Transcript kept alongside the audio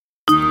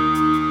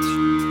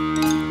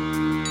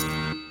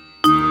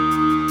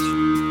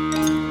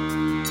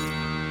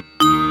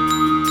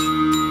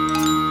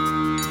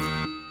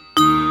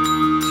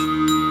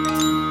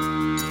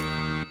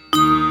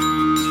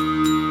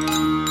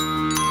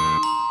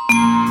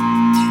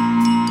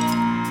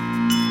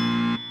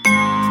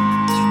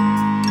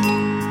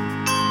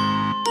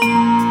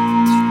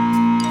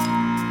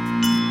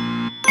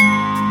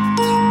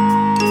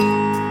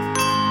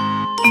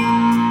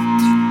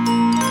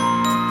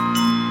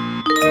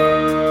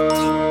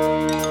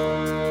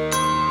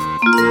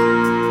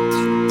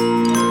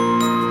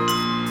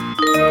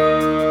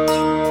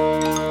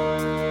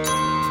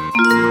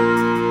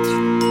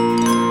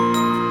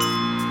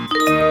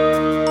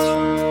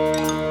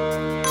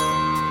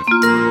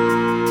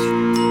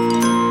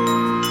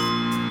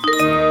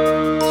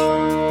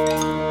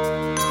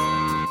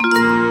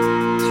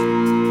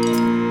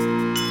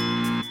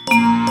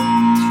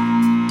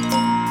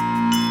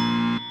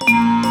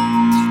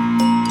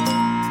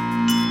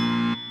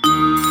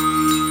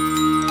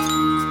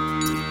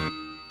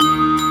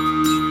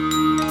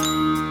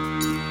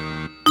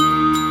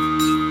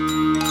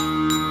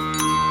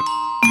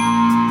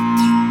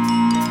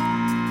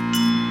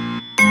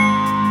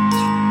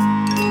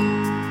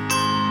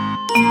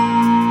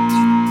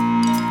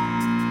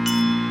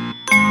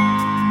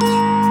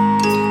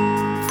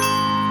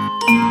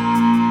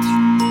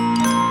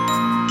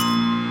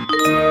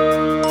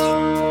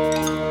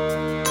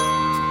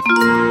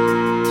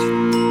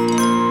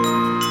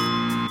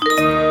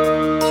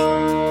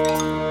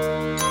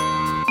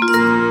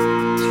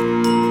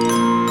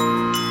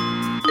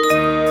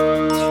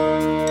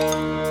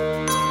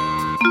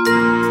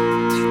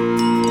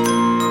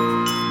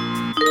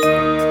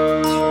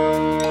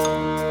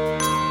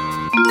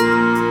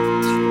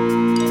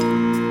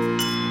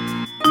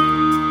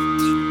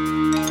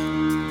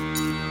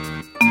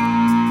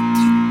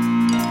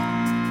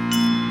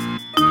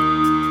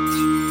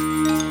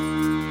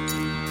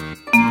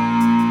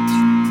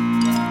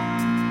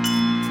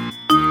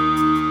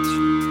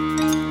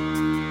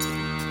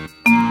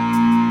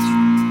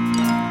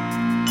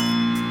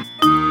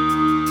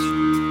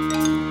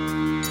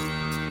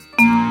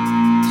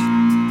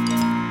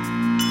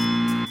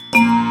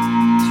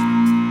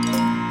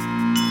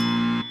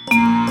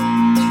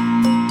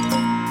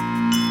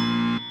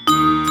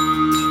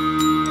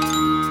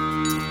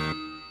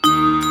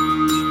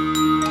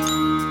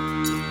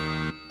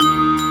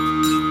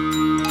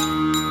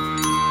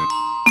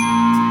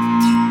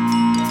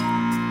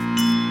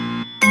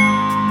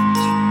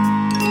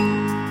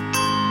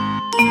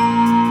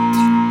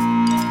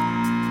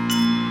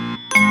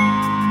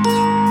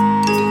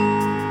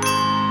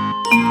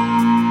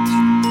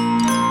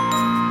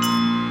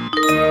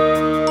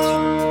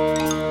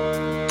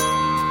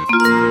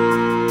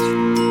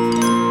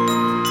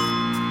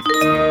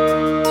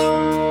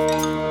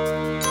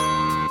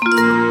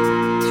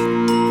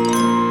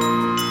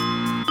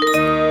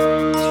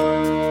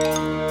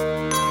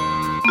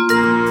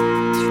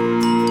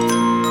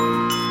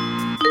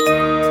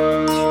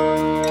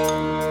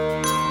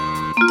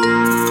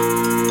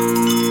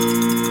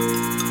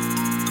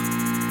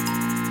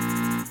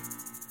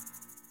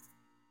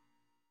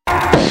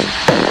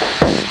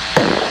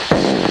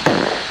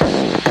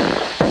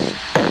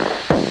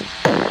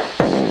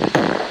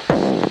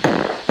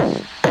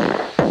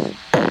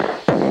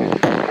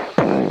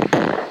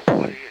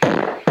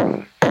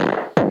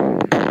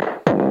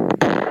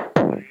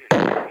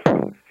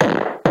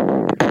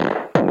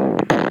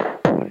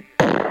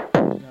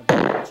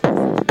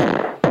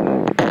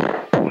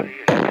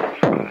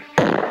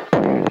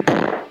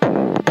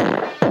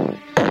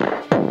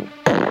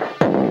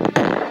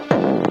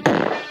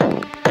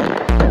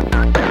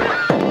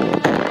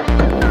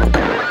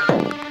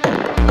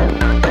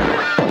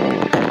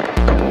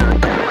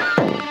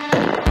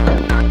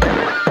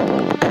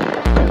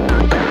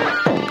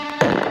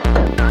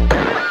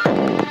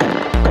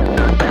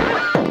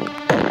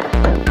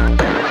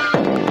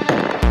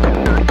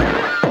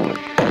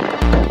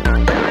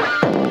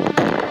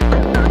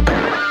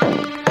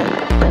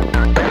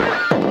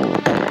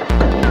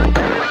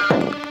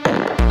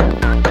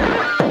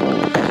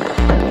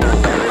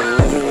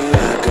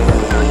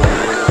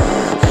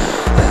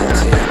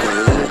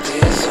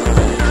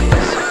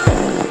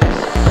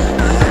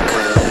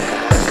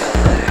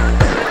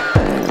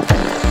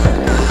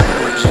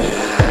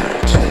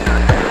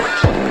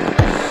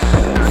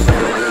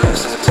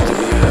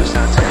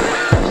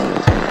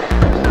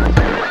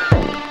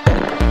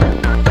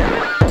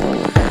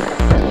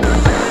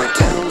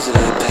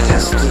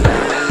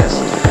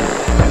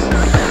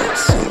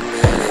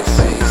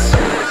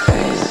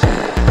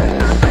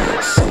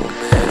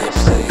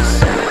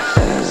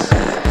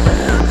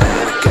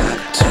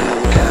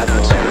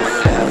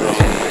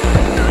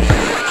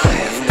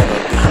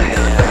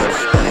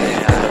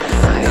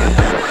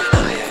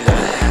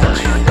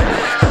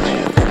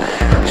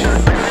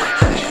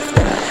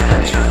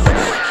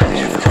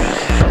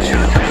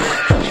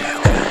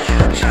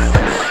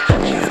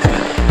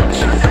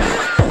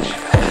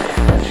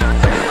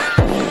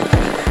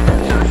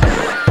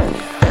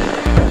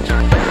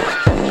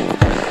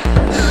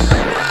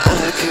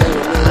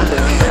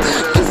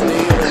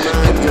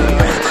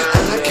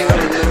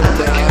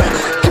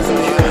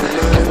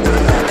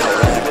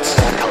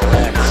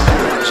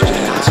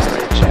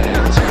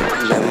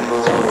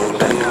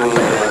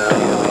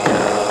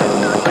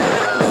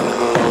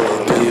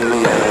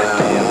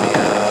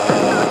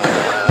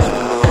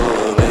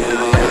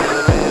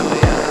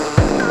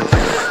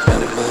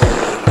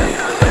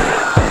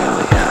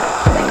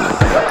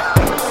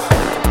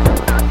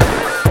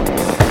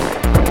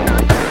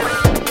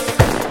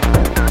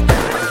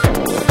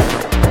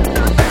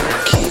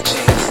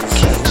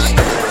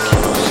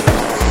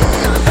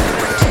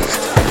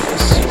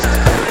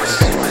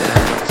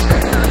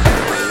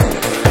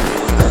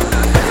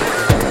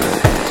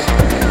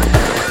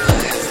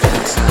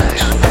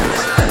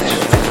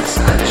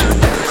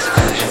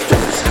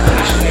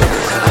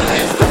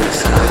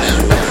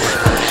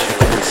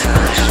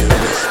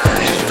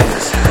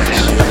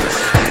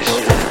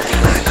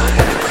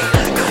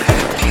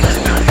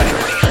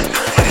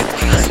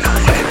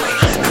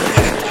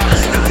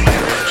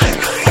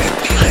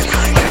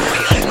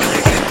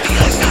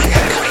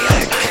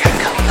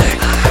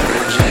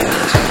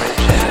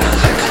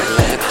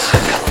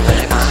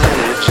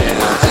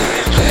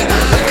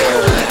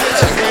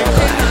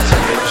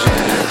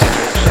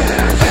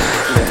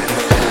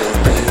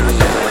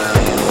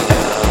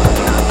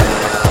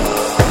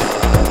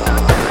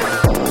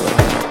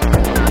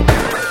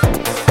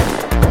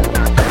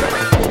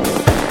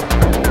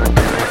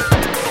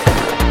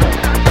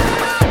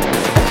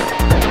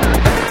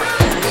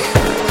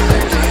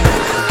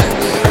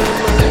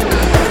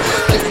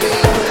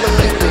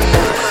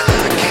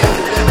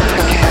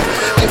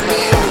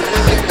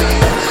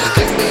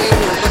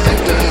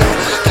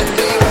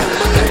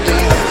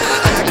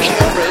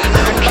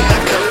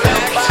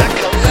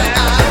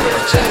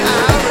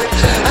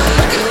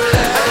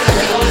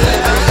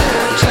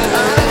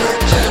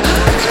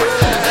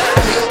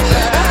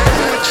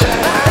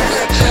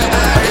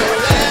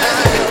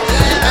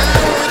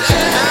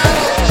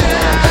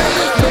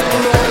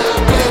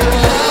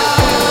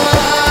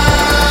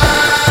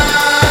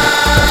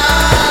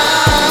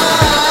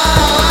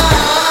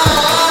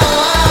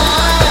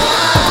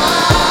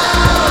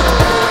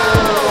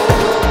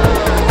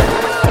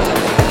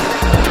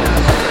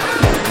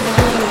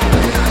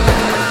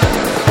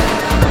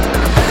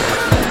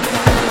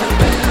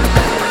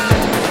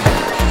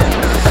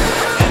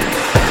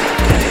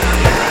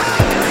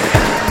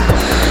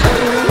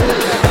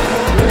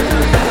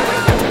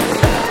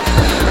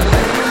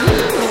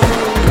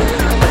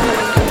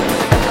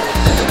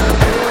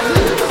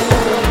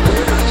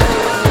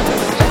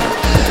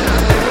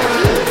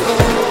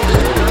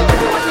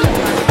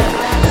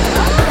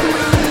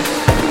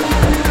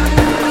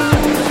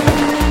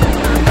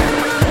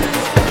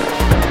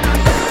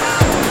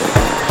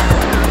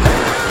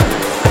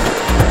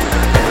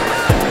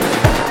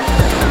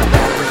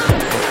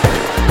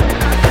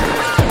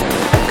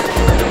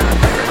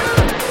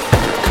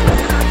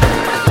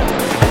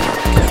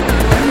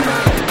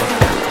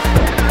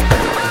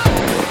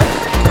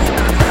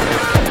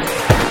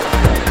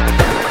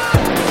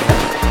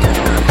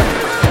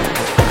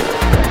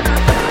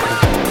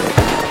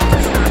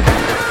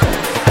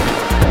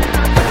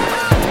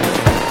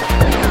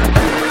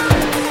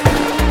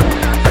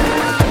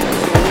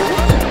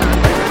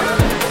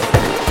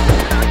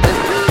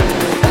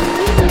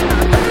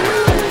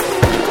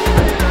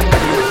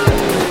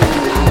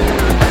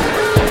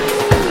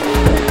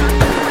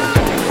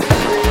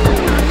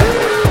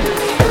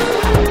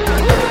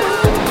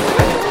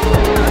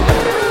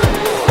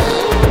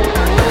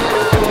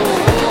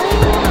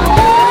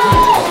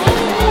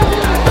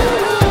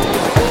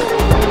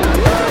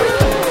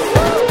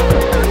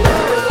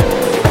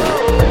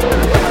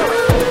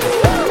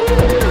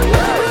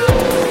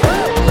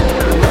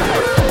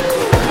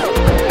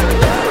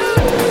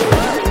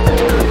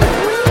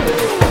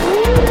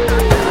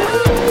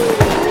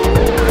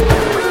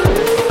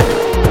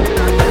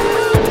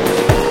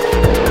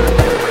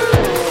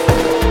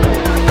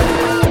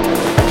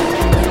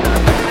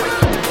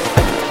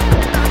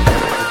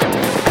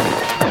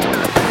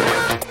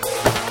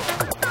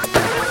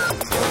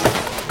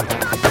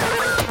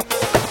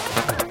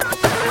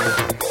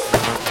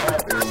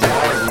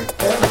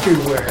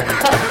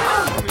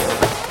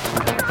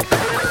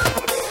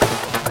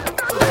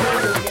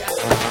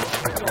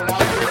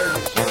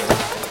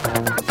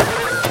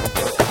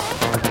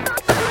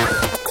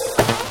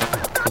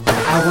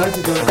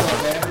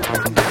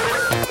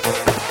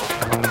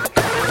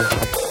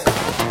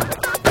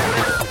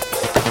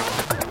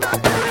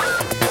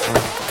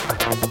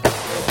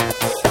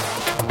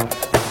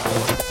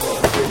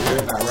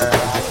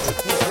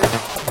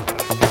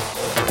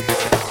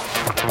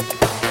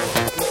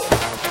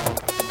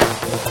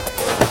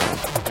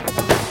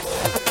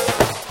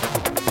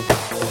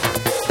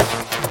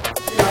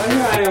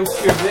anybody I'm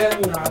scared of that,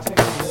 I'll take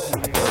it.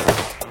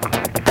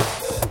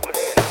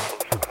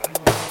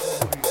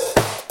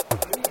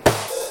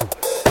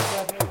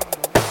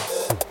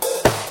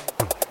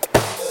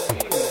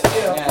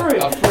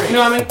 Yeah, free. You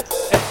know what I mean?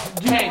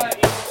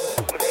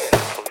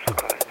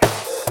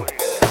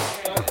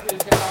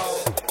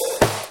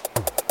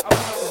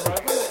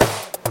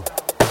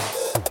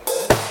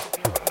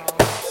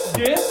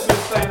 Yes, been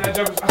saying that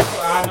joke.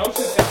 I know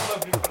she's got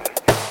love you.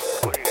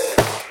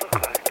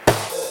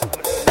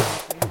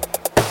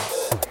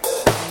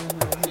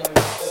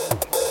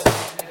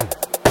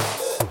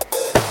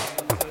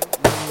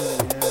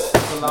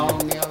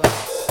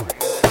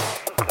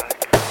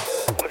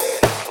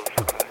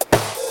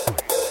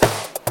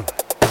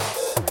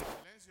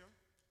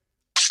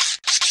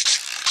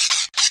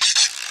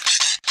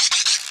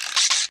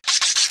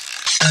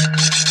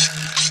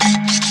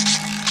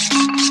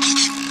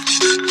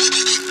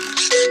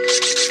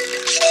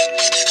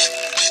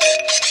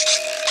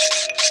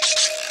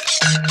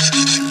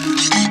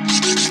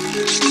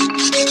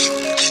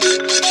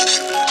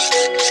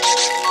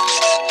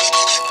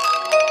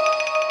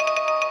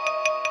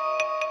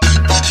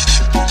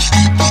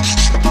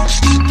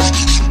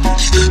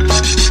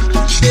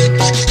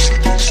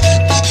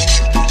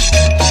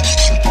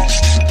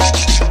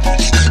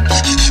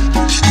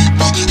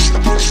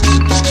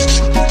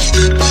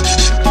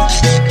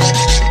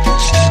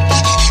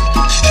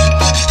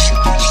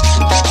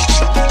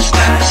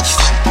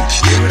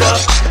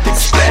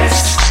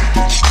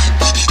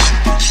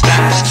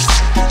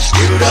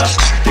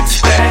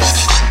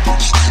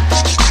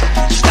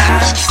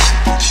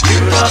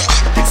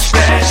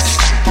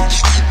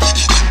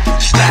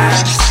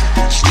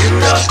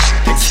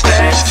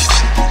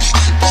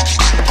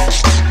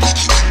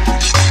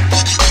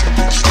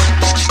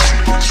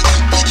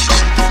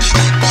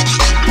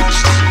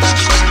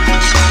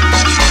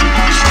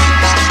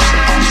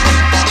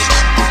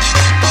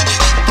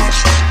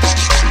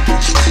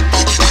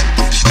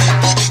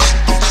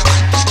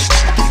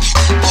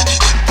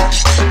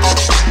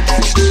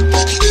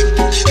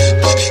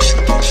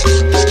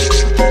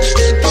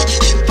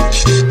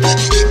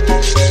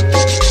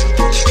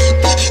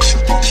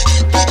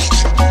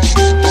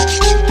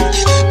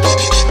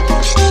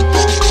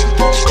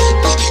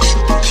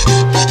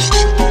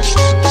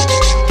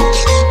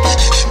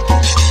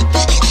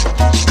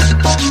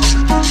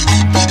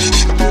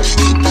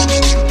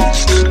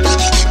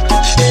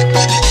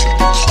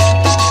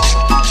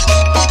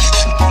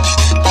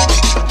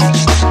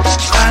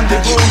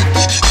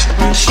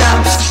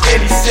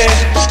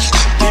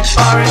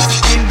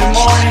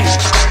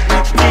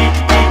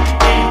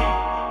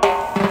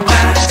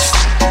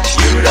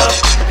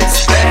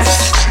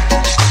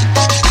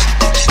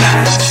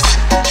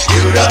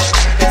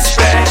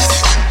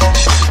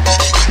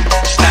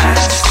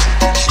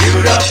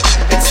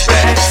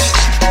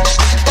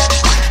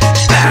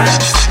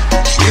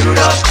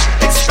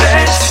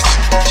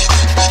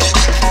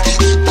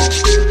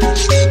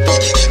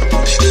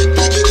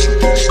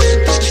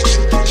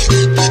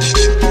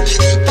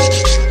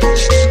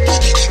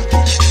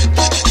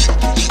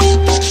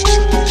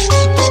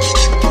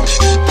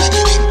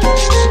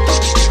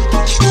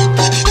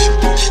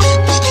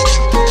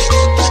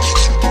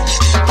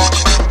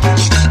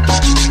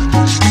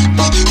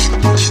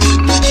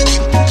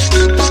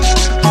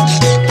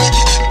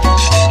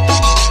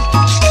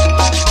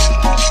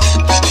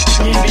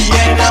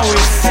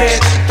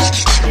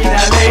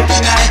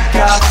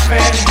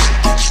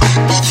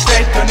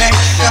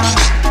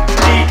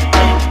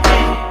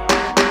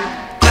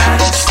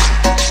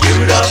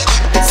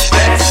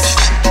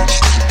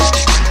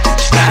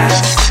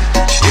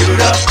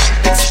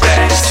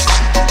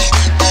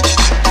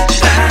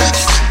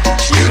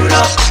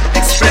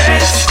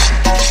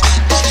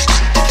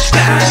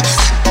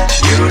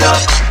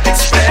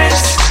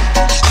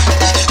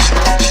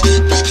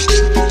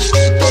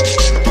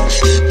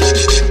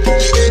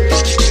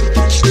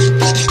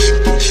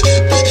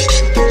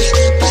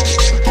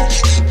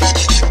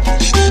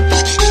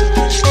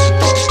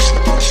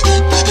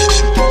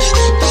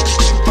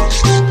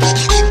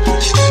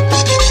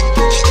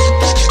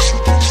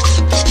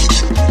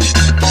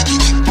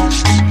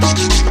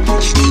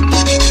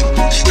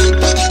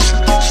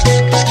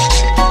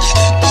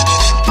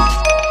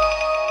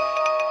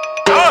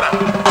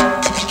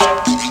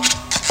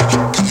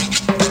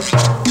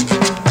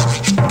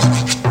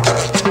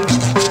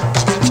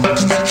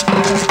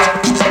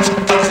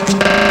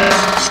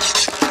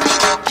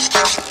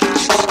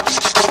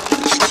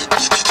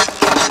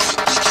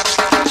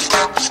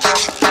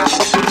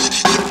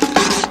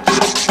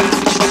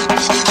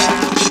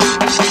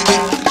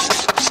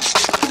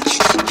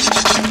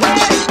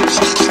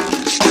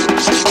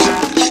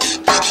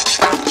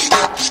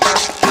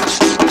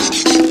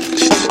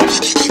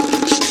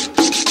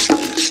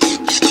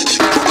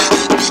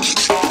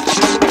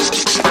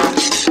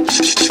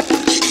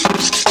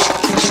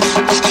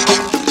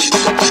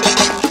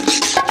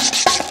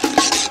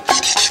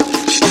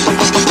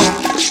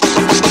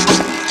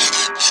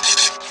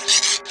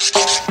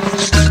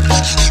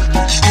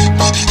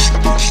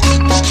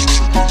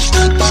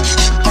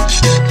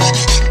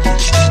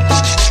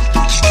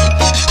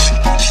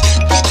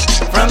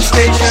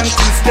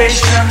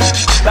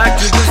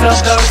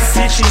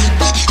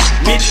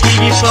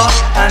 People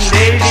and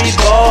David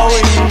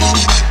Bowie.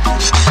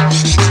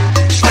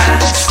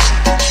 Dance,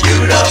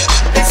 Europe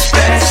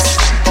Express.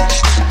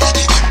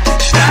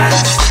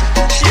 Dance,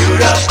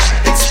 Europe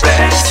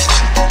Express.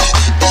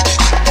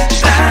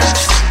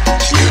 Dance,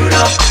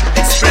 Europe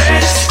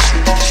Express.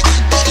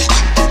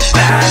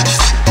 Dance,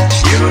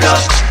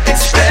 Europe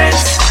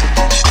Express.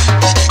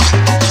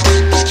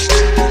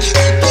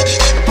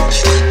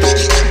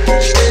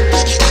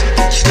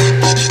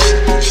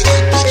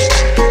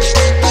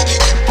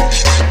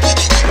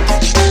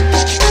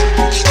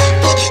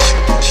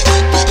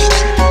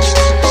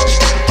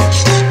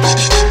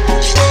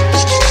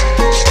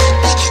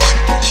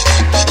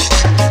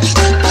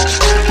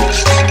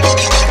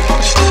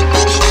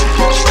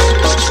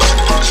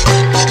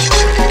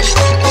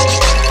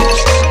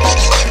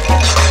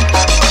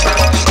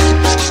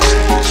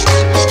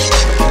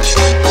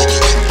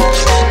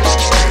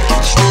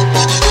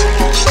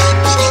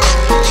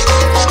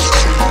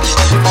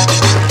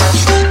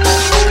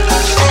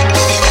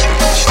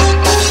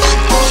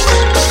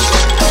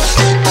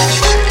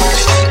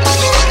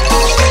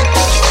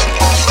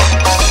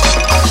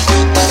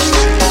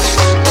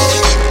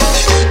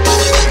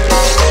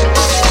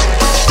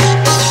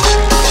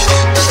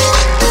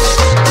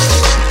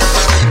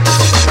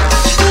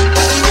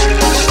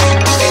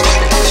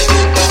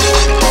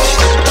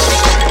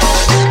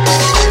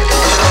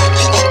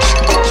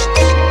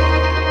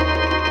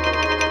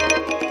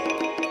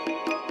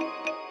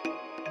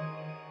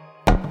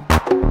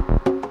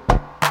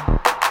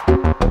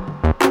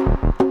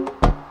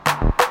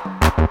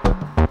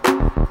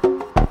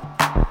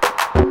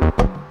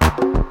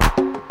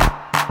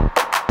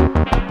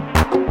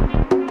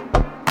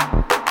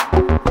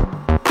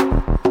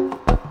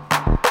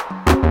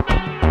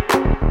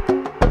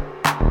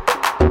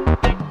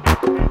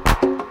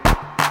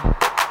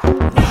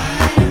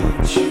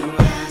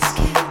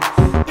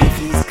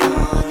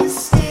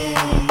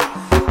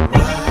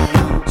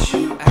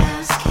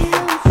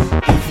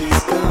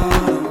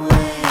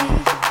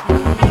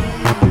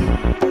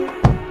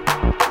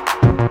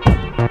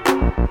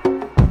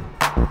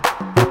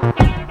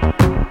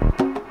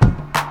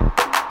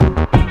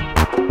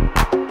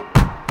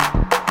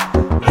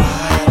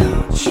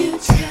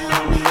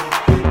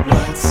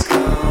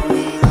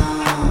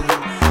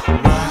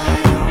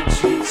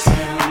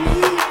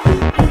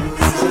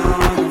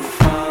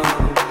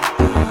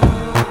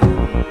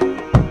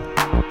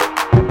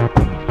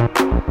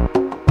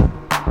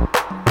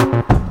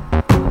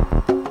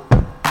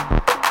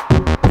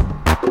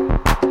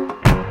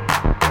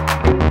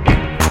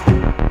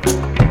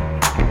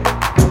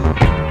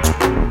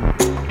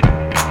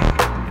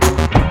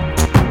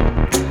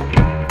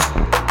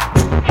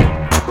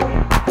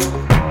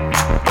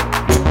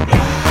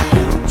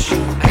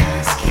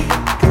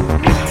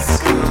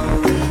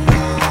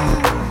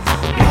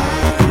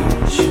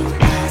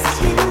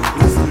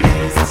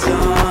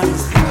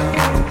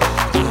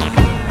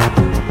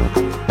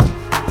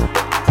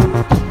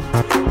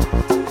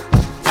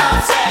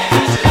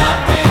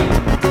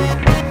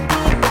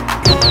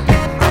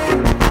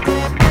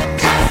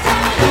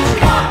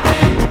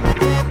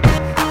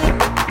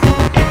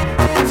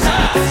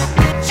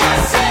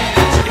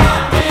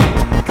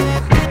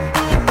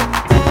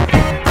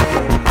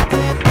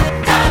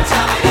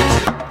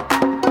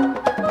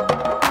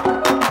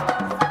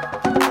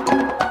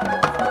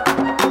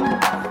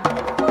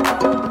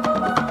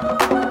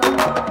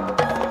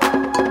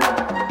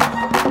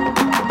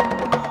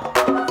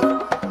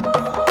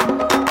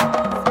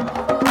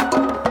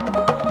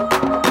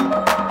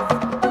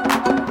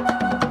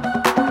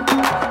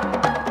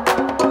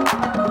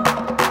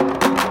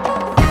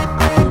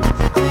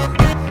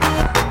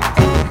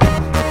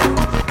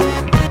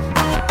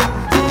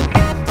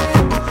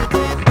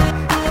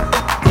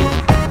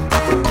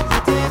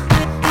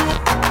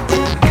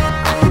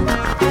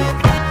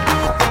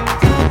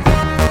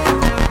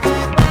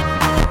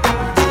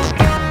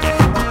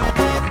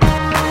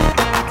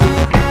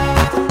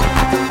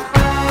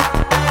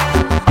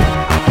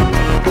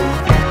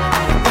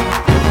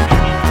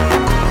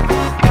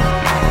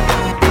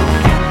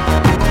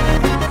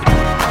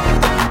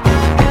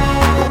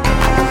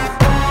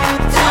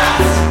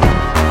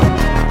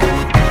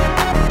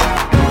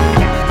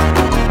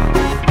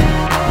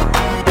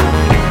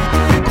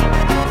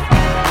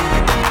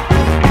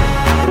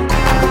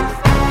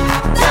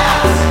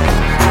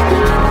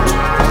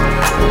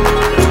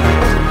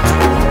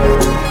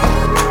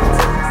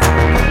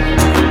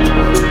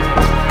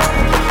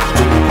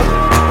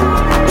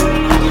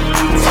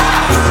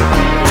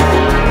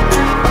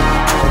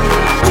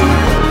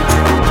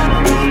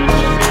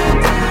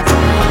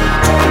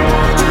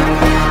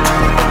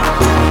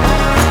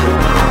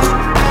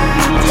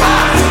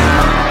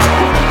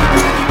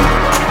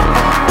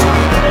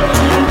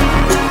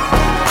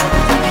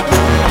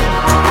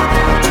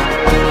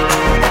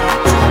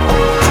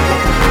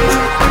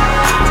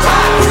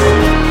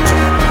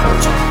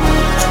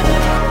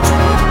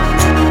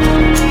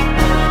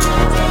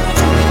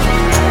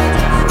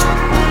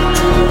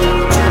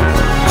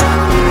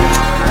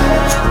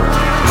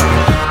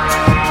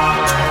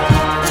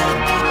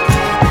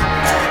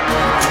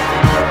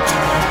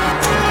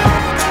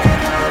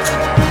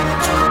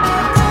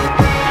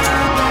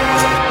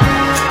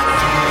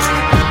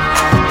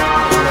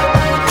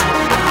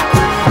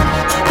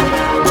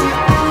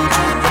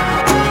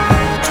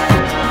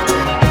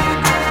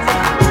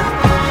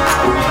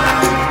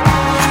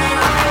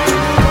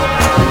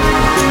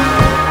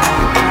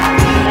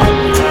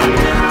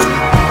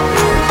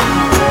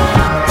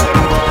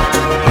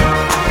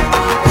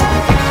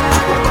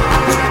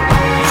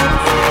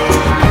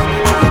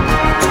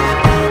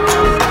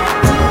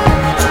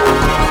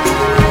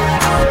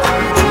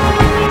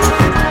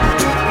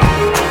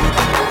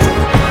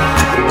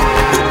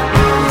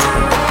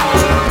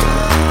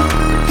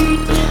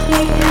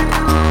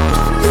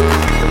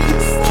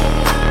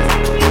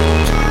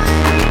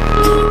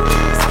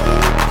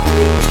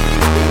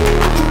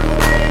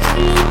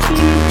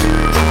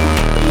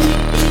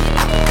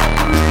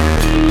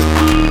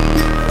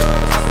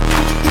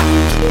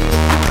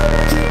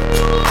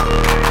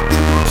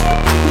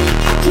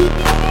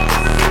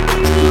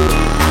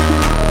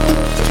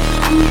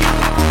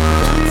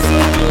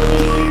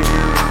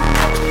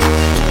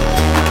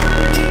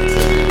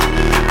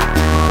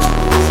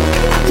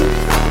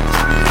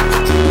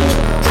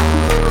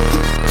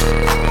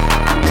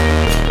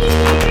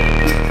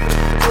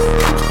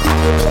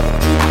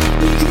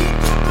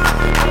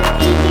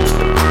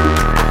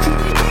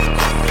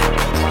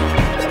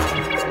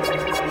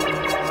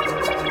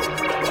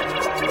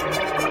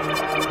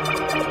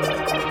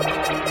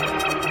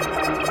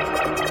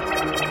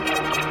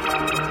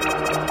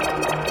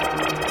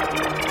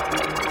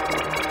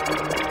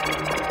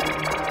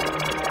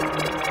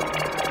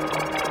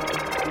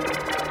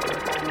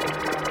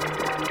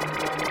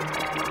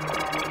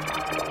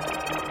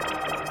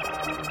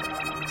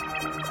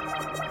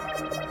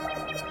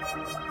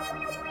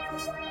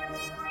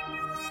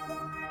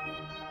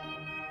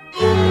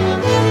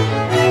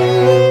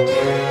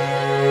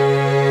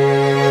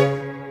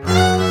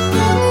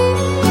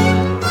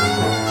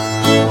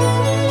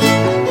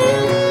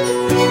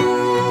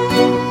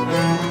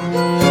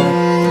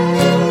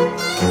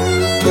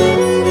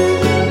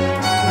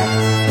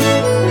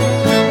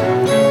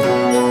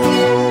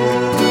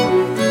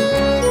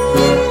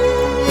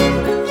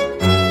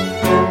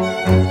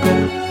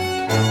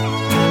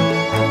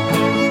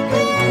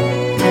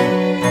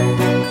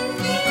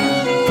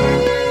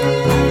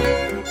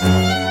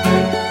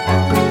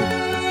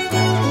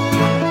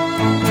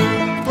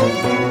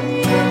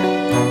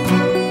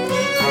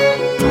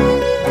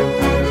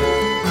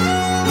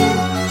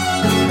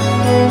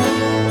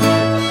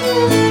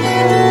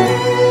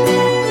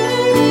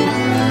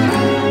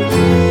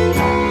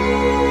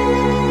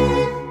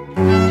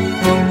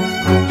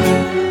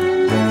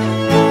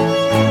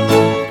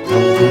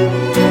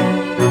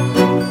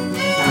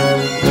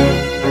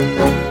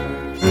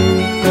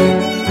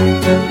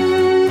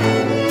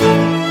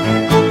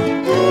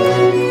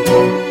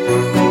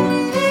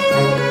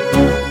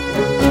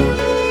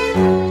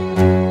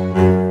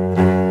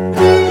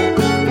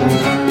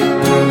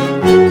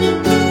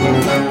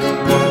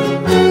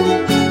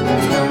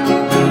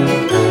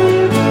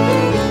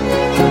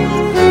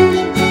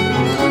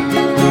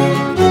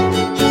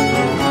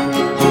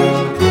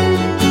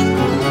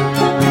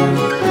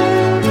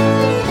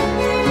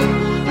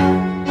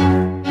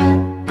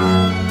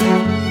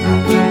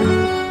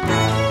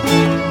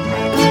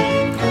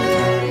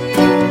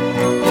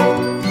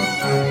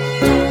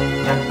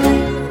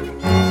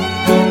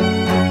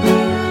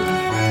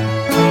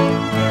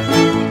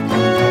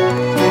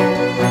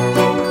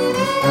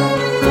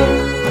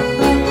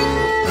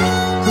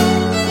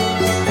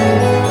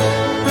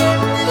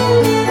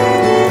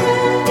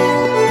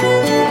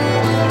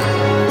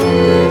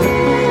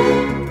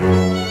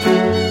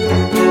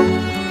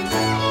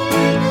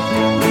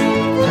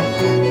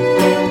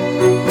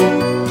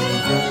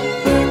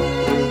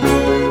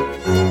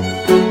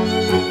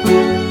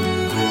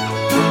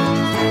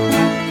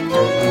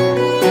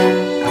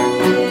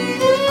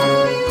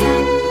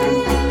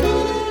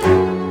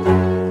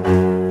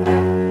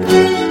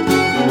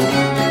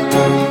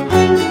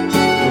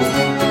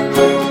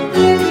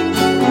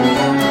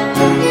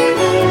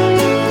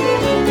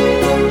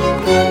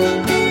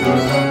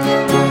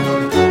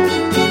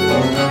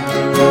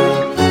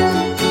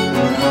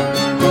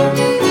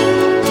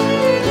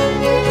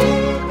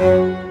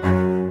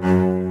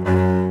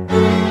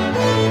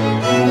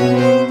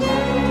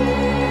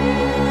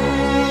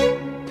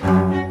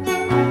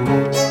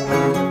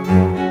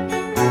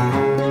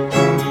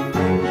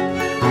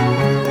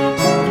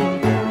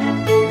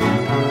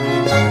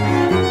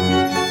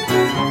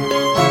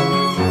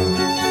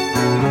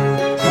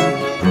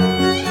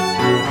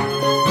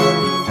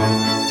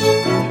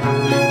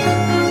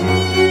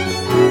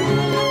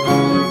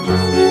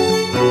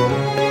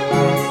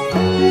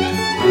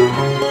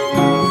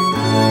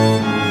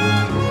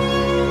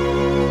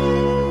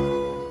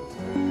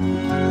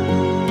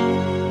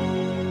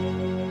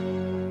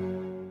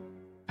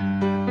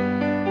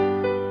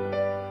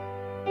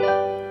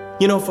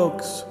 You know,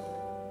 folks,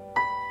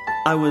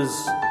 I was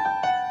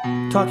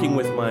talking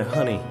with my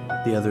honey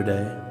the other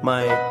day,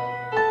 my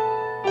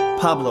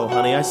Pablo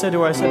honey. I said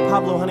to her,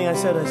 Pablo honey, I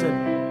said,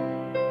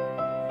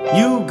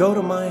 you go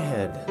to my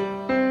head,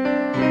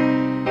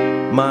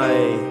 my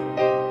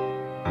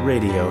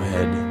radio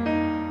head.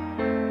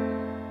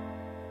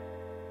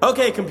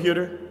 Okay,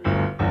 computer.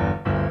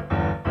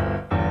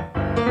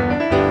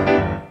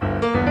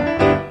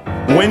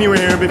 When you were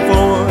here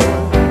before,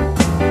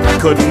 I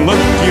couldn't look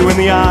you in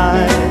the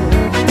eye.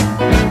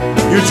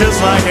 You're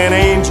just like an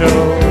angel.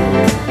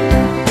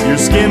 Your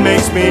skin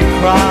makes me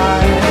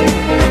cry.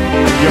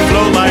 You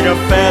float like a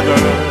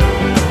feather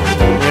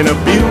in a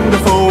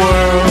beautiful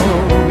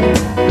world.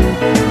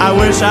 I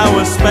wish I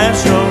was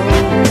special.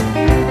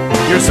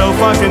 You're so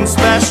fucking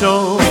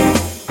special.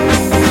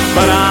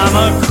 But I'm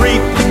a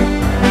creep.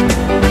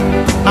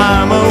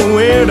 I'm a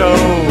weirdo.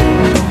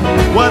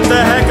 What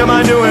the heck am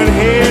I doing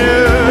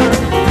here?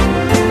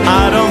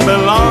 I don't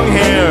belong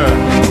here.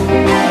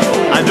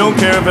 I don't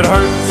care if it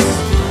hurts.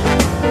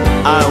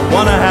 I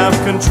wanna have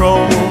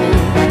control.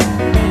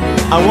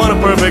 I want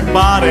a perfect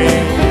body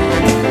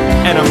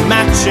and a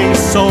matching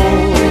soul.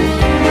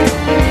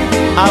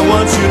 I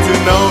want you to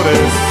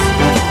notice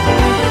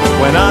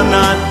when I'm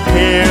not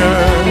here.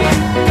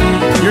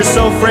 You're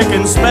so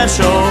freaking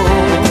special.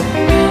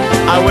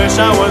 I wish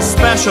I was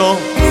special,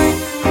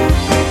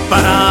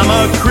 but I'm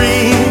a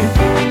creep.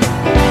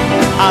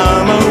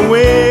 I'm a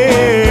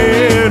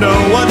weirdo.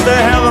 What the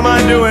hell am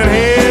I doing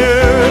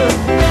here?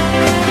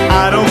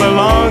 I don't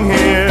belong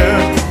here.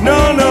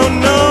 No, no,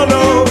 no,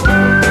 no.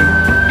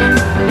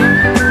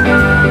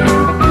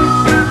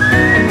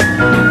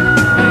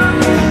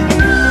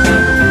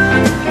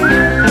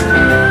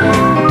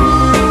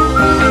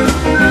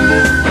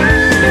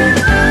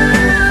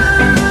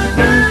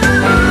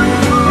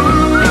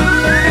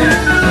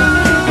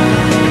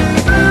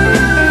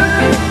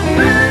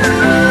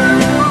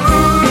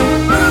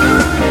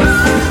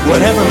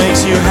 Whatever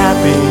makes you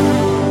happy,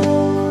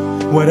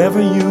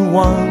 whatever you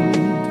want.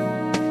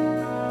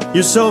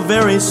 You're so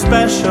very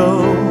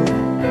special.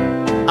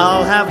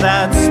 I'll have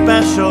that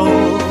special.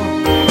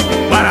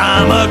 But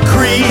I'm a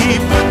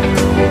creep.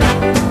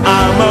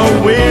 I'm a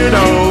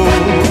weirdo.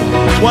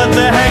 What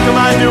the heck am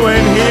I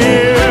doing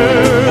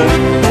here?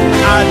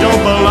 I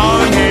don't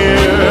belong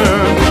here.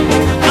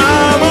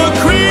 I'm a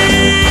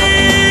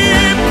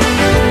creep.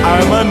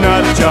 I'm a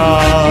nut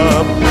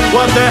job.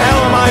 What the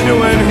hell am I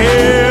doing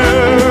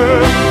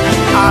here?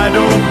 I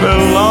don't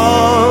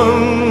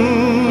belong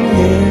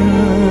here.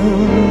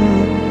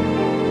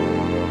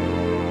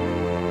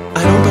 I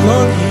don't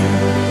belong here.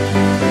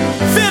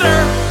 Fitter,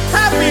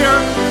 happier,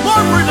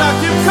 more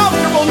productive,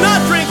 comfortable,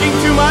 not drinking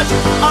too much.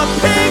 A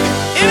pig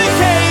in a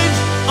cage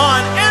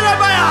on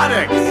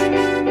antibiotics.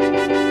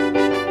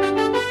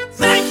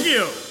 Thank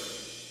you.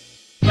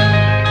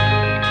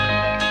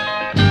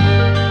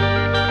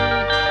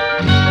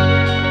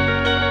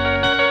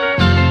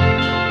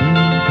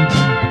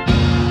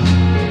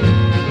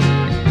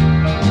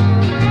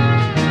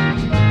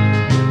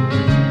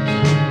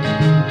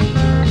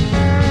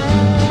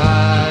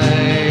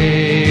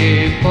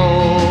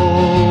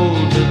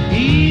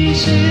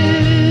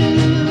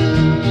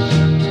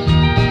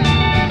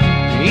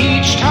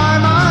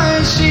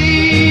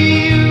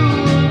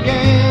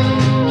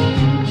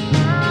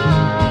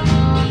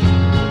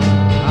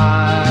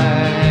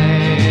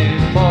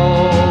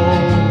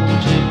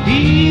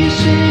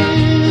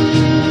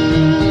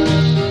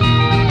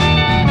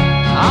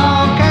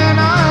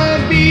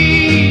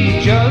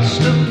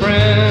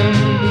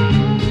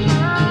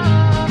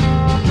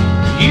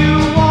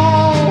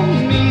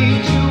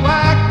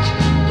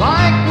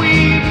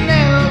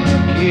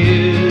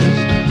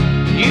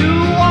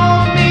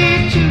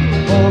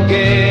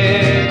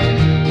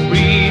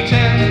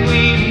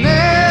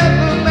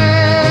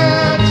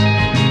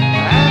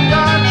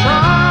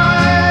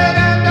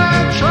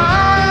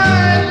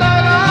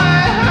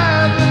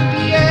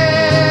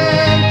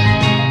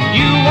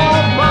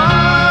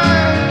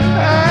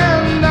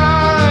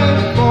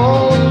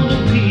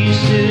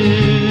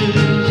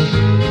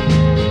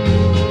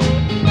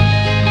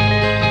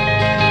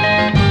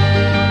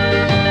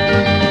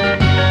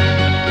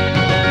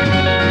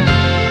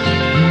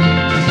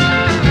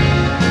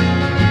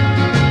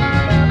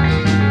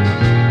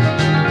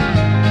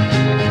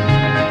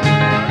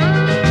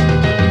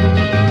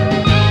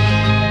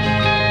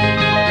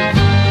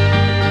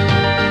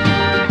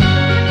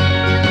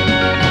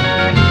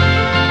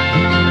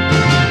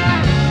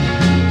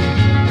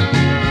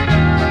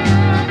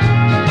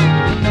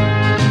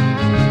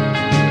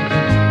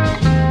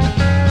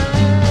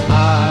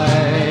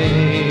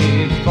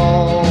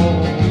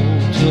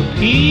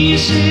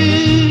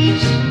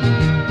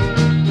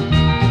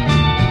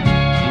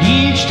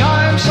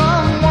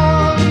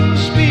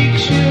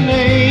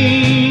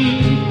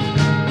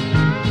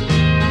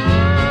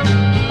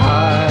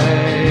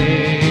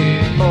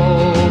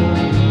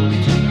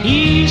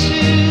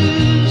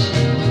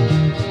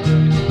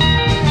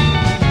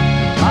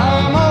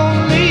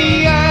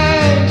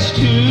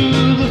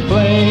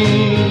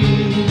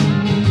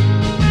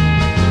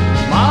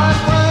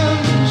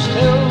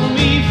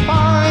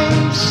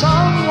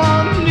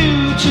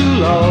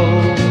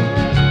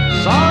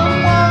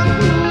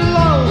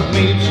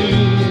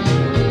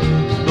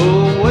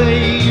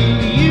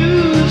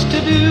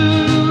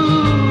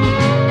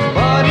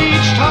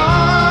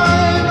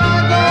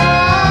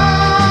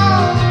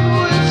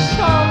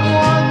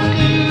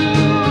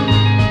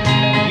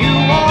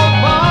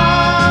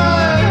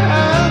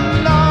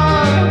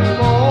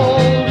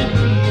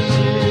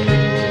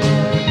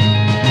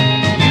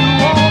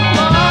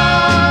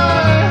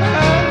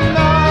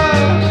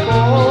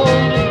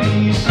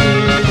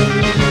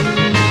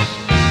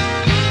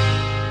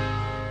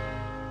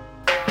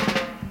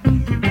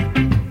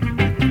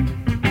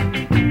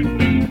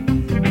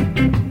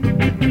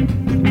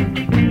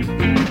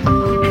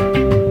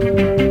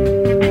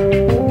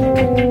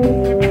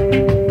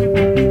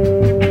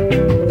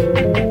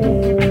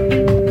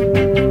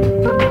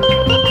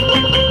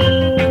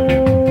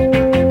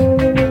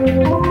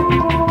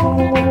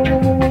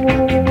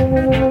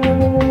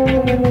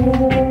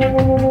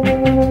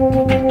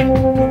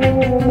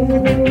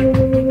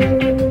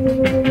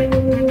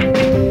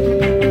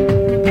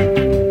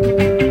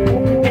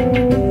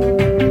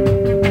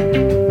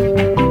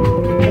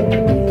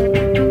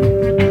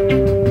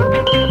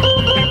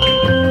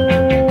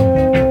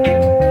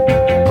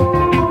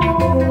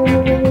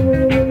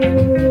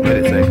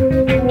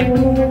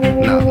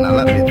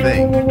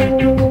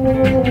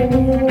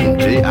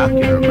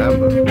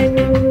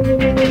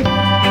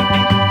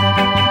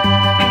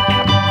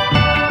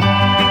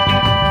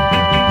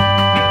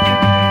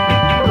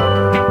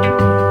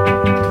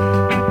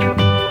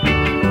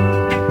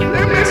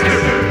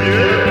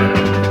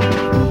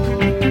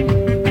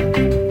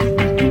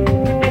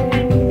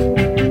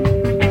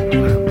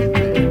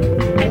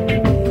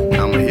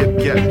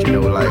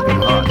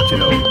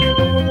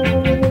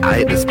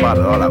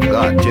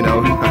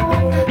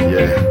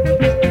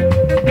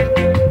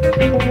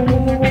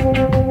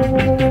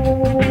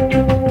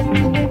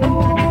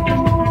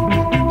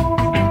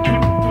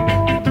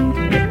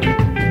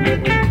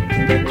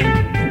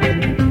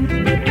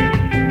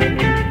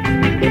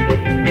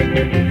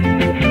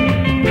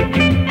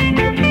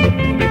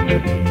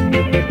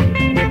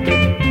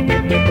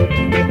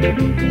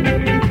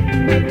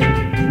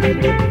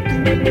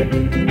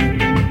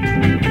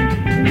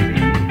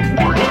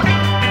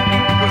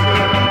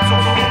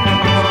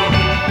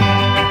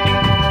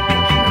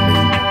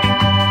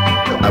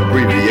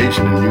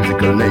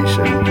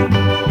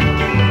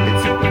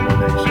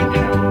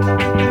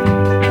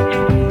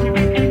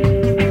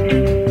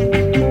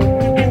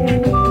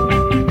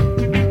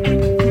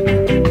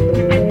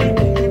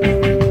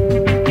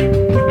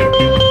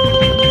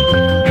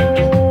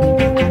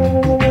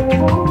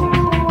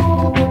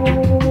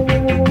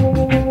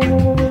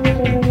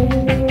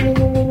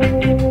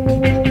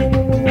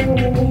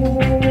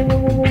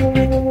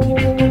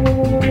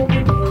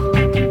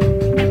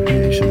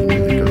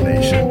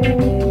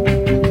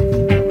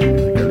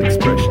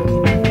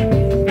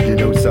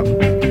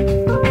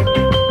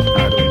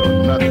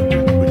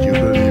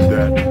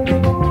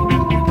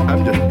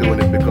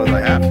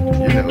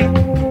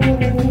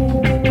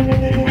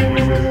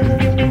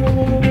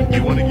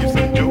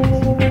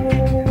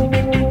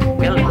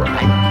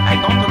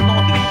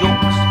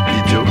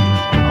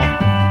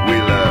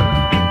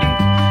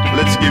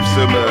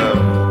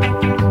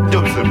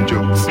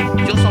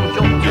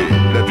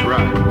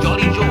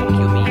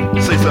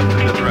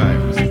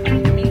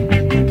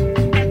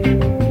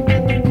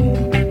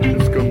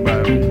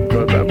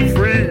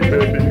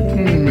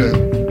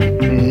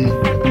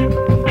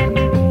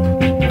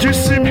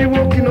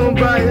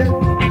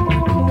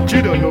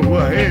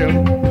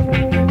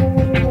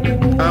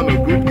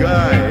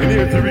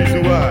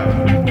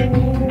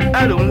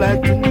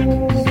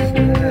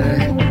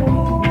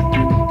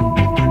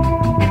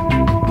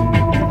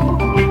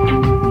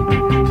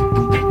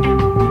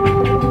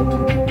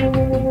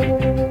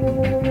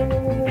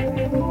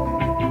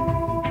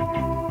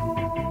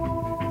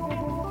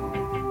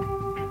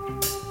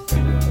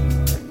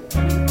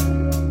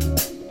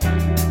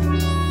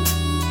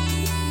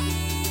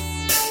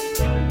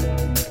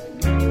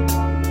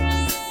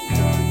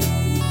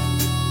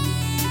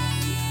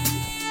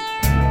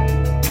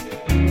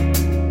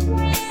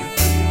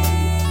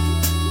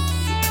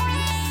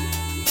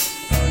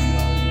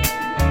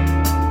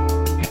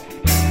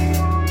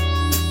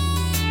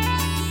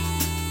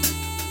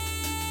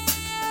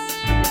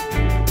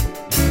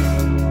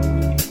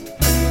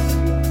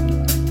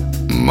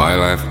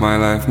 life, my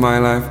life, my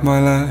life, my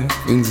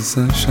life in the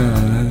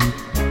sunshine.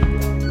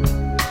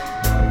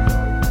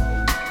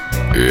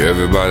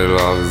 Everybody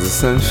loves the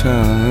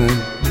sunshine.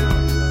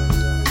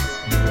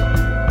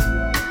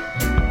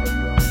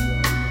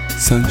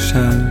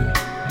 Sunshine,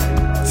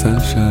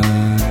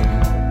 sunshine.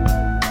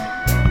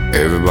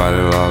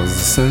 Everybody loves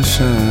the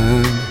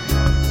sunshine.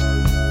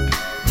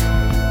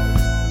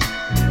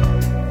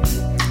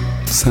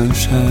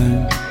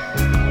 Sunshine,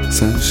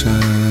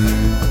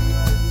 sunshine.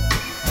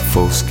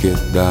 Folks get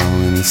down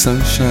in the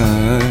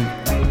sunshine.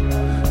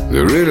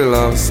 They really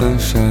love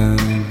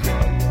sunshine.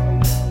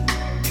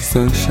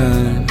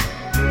 Sunshine,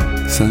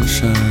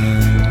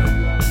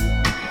 sunshine.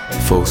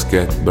 Folks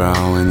get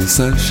brown in the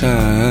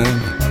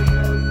sunshine.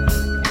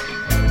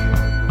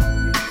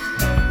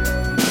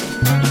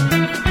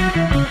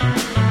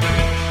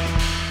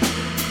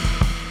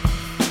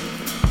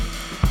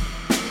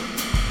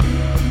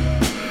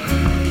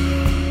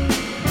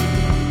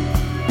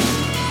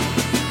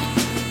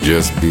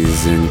 Just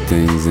bees and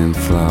things and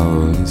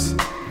flowers.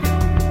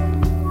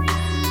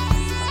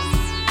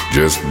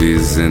 Just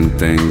bees and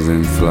things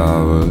and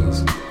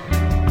flowers.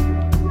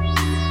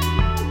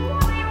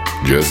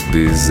 Just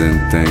bees and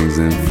things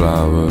and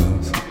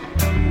flowers.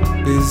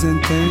 Bees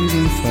and things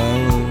and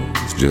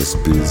flowers.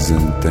 Just bees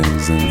and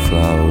things and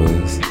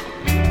flowers.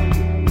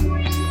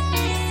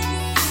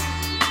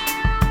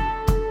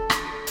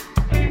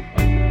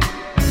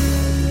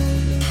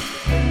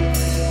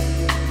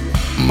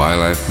 My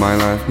life, my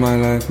life, my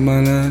life, my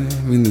life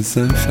in the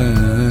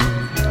sunshine.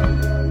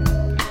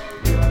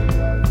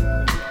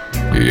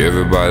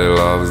 Everybody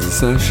loves the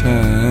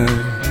sunshine.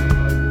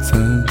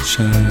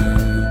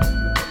 Sunshine,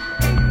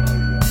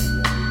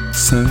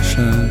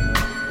 sunshine,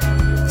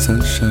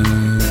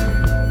 sunshine.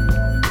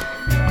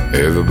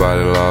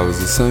 Everybody loves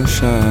the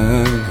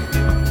sunshine.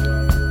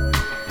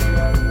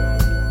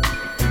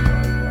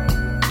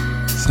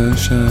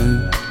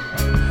 Sunshine,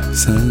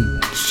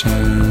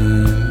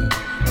 sunshine.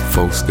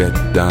 Folks get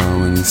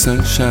down in the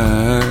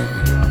sunshine.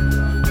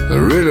 They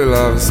really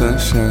love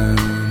sunshine.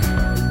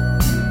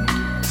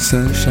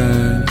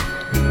 Sunshine,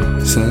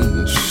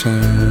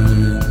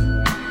 sunshine.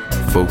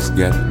 Folks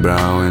get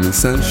brown in the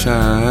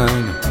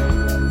sunshine.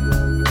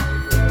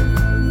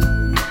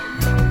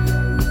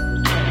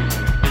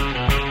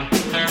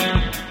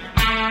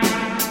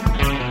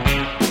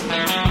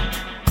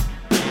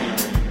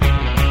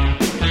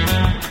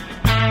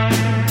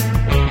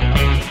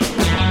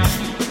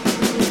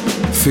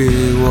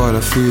 Feel what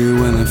I feel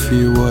when I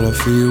feel what I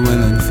feel when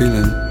I'm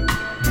feeling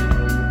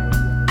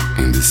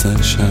in the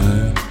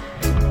sunshine.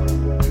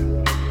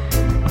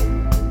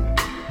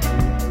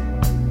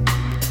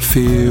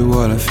 Feel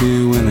what I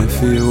feel when I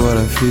feel what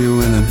I feel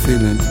when I'm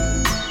feeling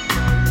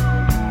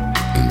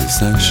in the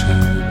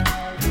sunshine.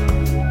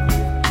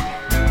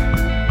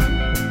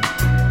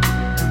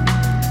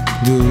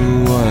 Do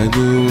what I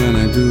do when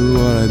I do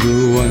what I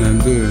do when I'm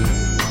doing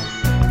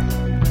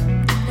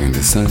in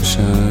the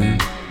sunshine.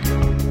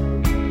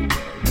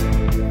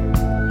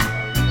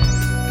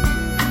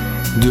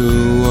 Do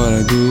what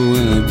I do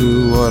when I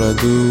do what I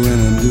do when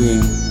I'm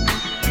doing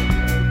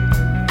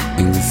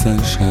in the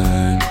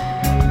sunshine.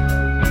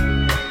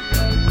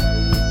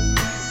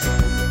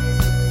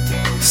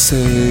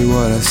 Say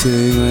what I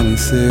say when I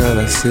say what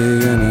I say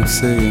when I'm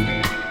saying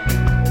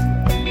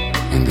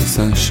in the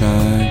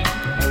sunshine.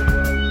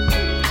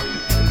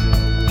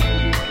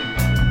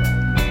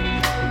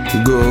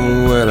 Go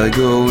where I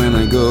go when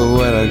I go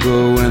where I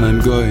go when I'm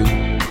going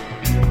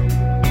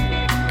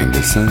in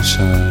the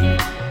sunshine.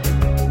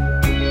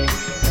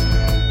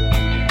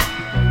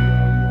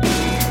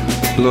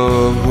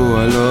 Love who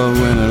I love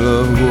when I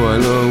love who I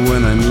love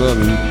when I'm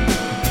loving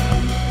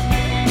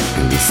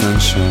in the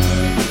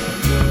sunshine.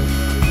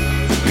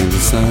 In the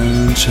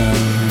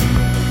sunshine.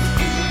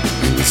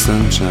 In the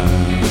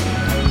sunshine.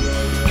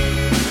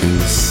 In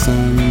the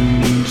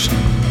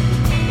sunshine.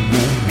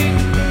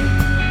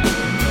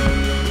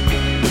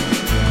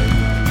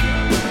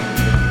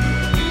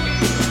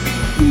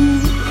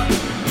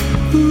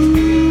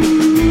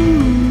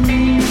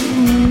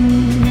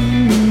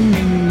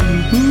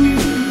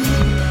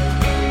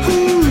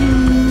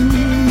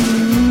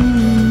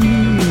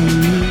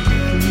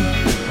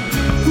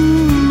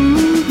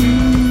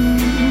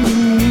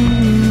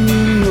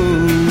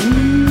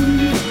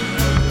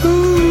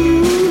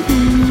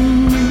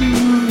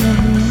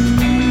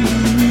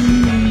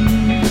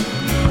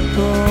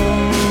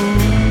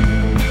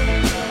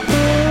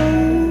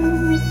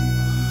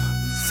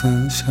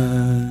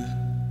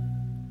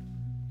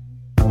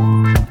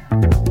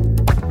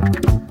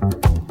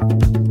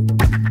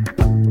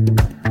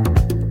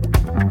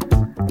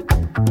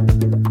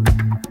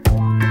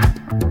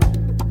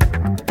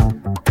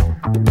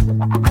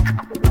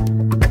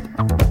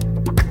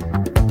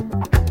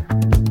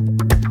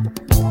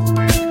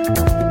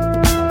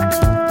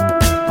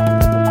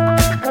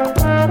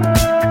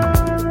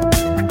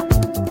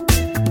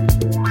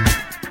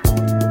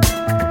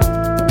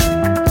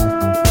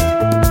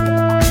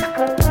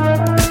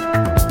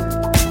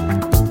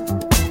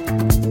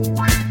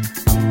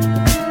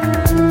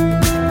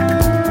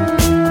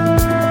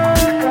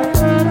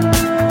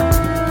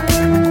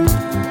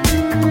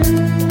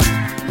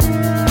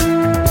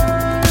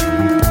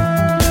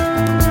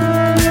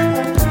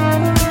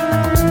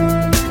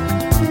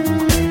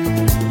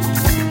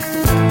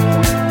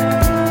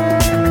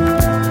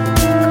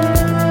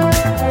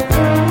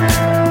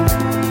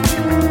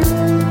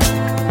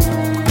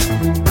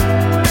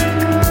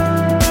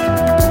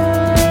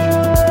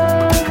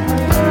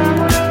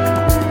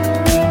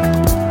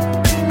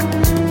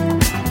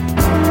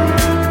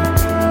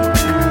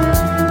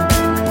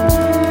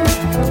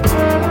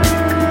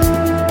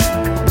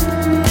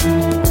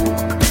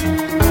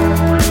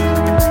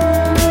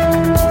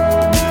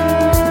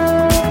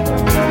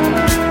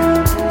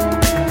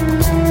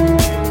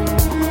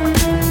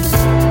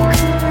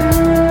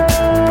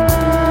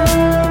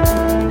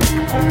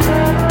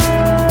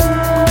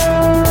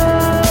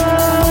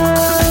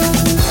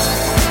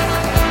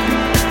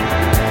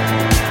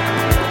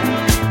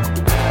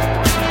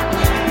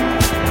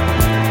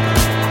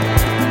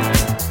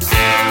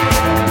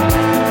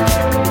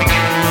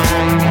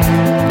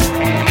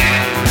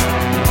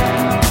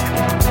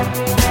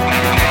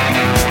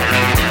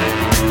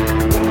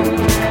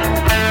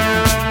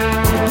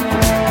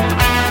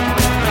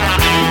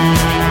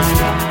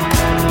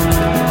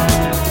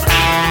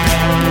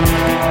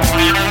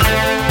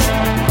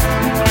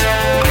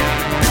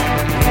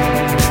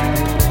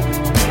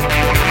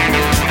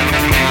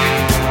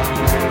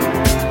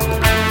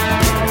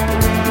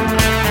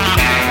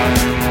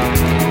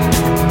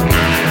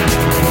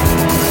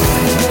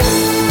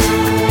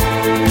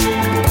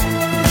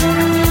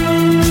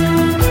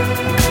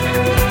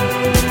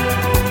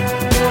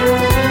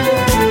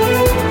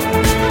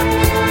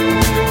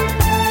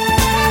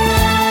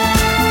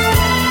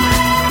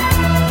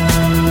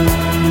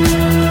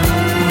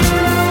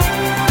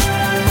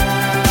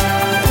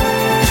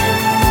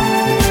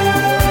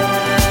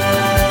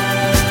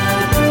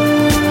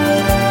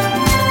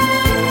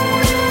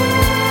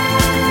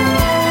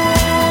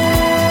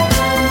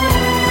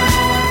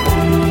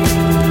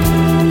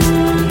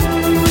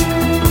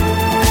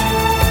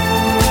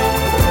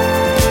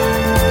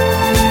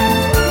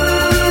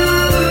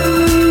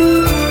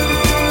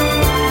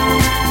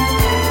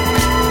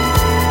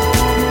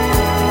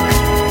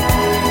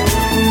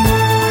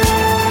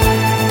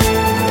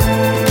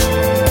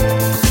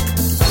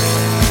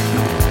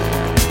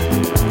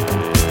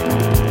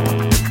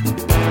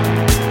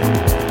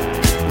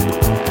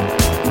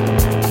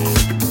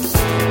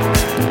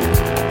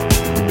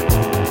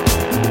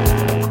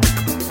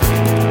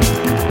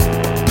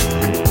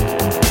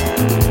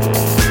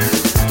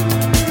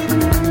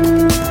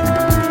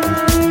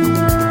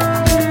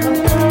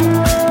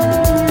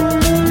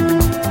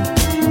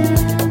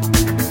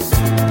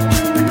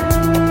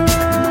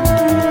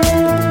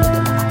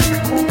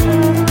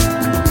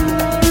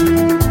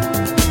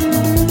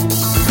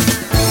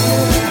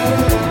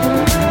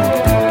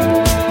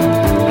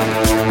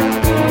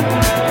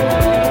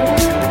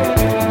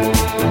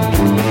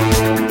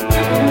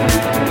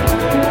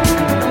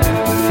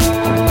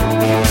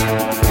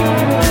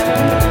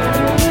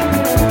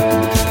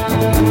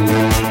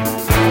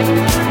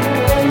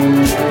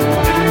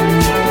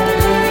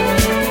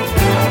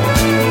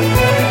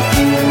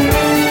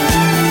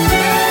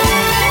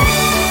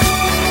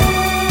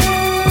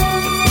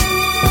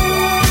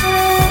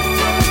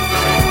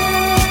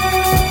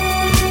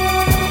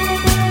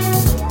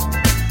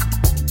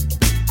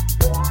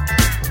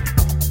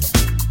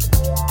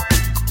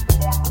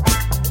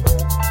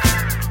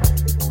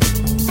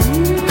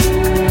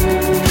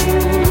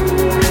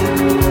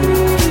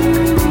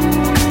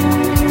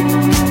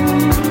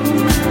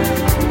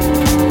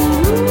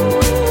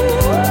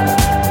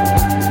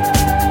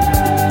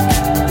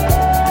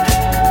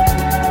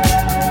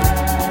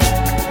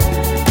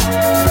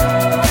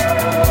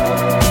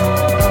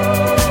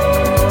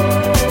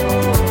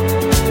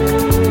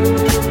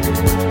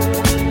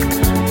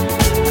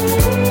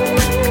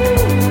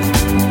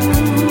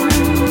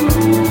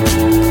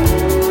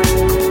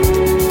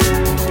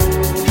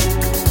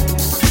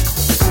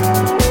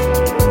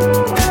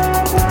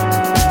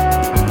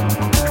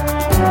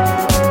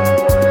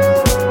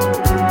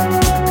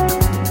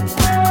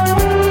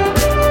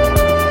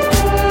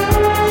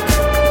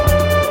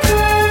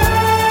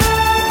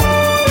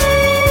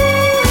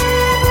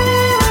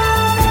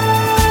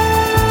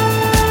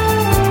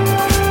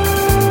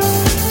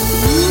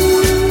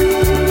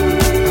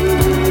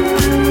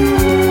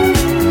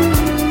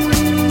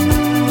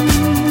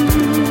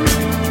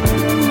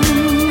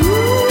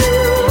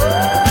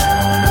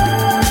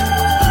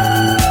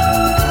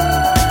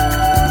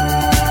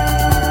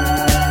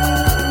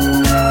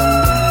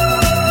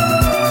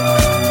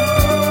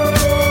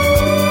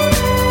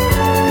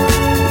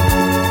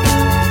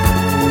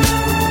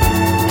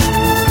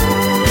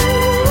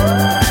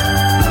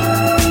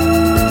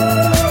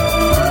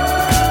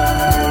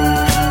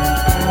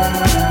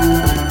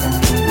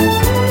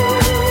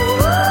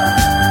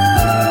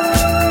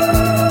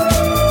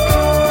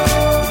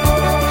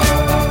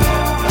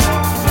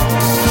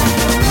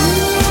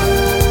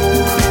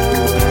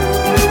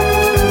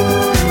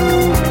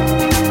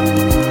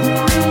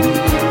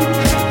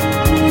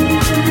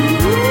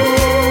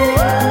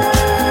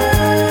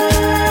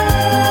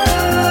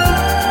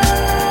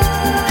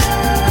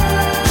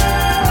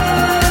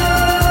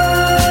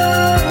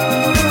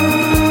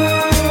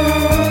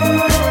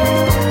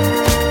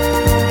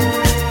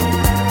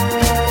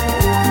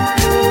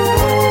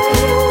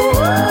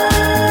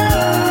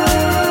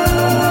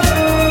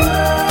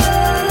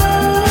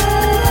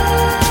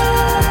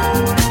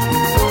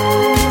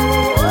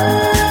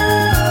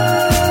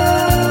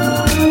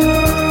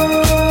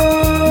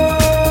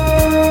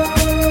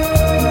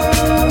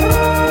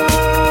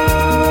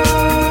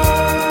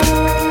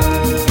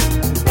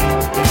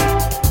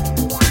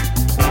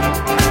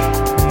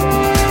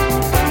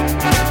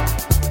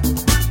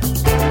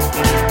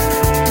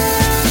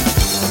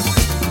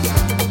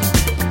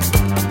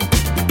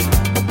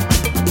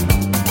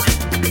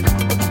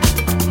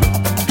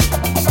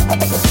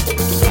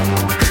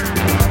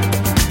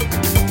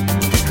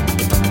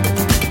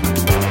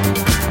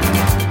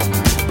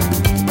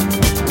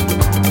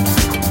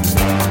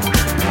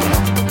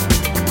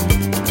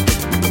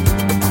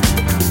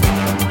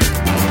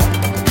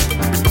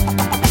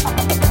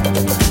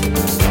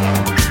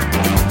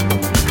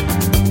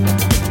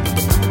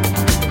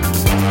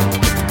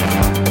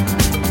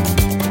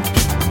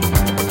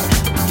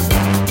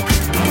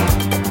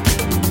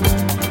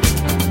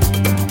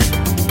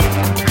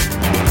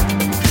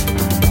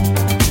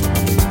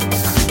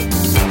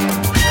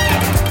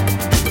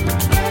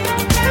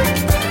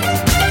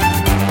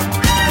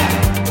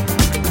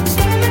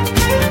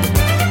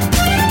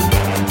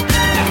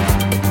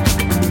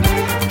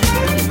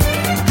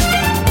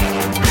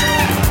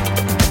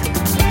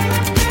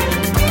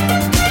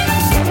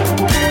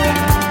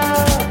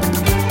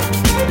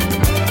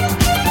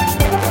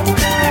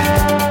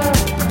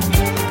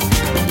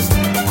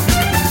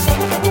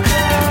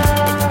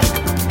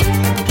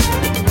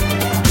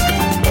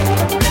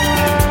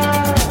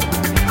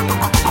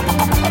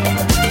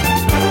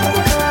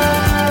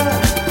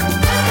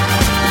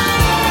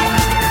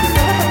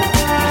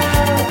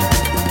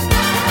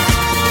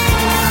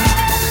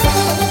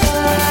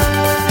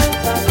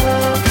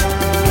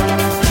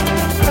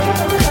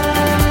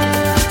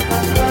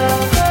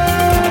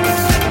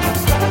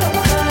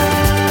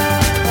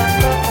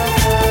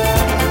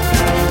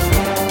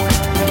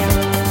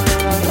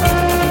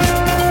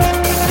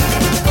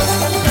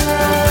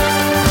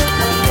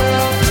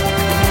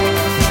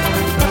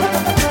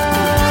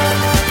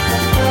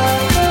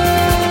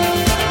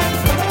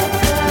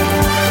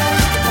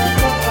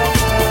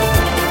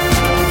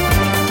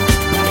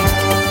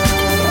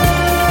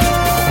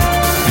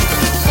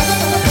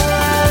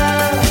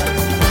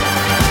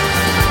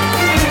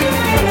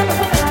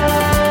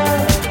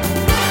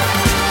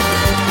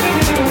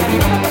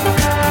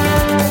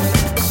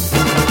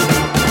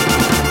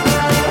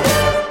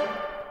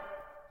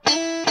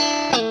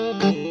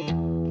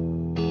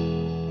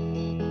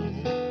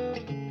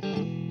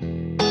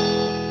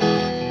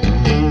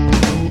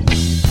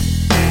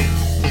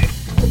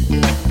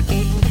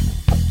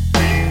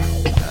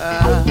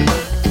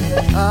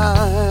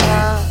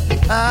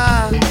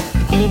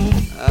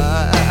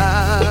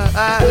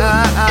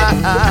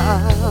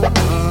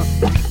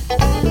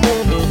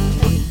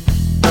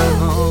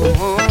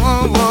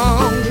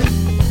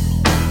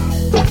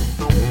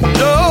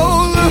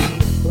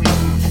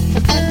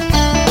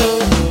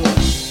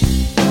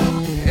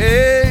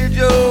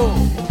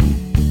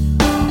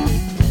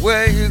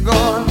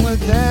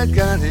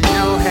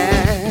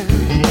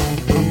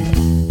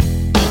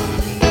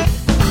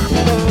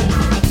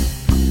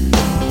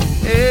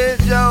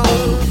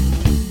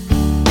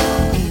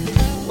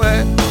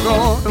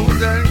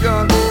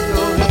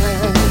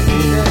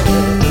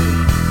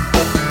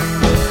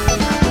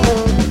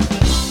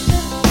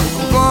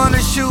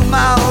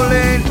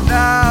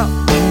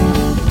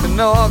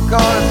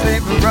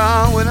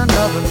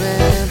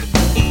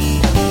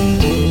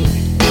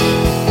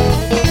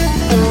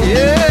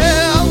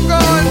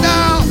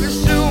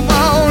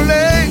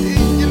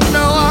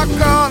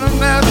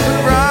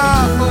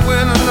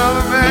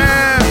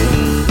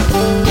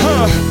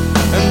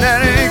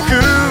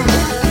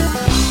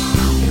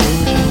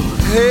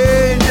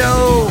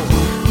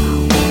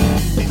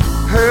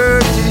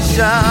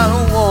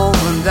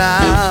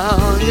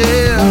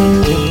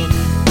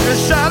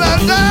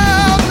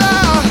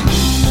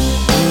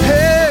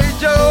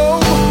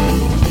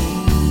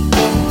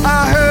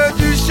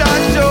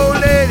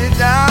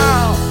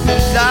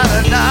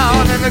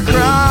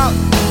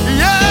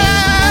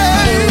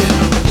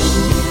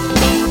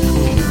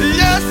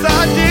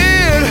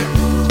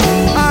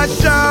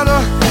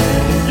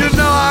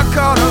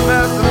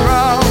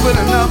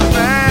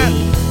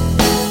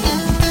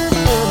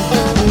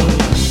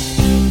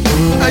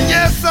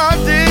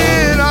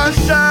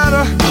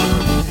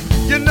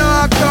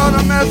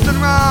 messing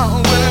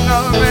around with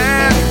another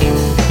man.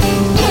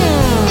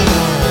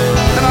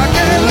 And I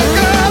gave the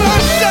girl a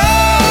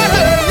shot,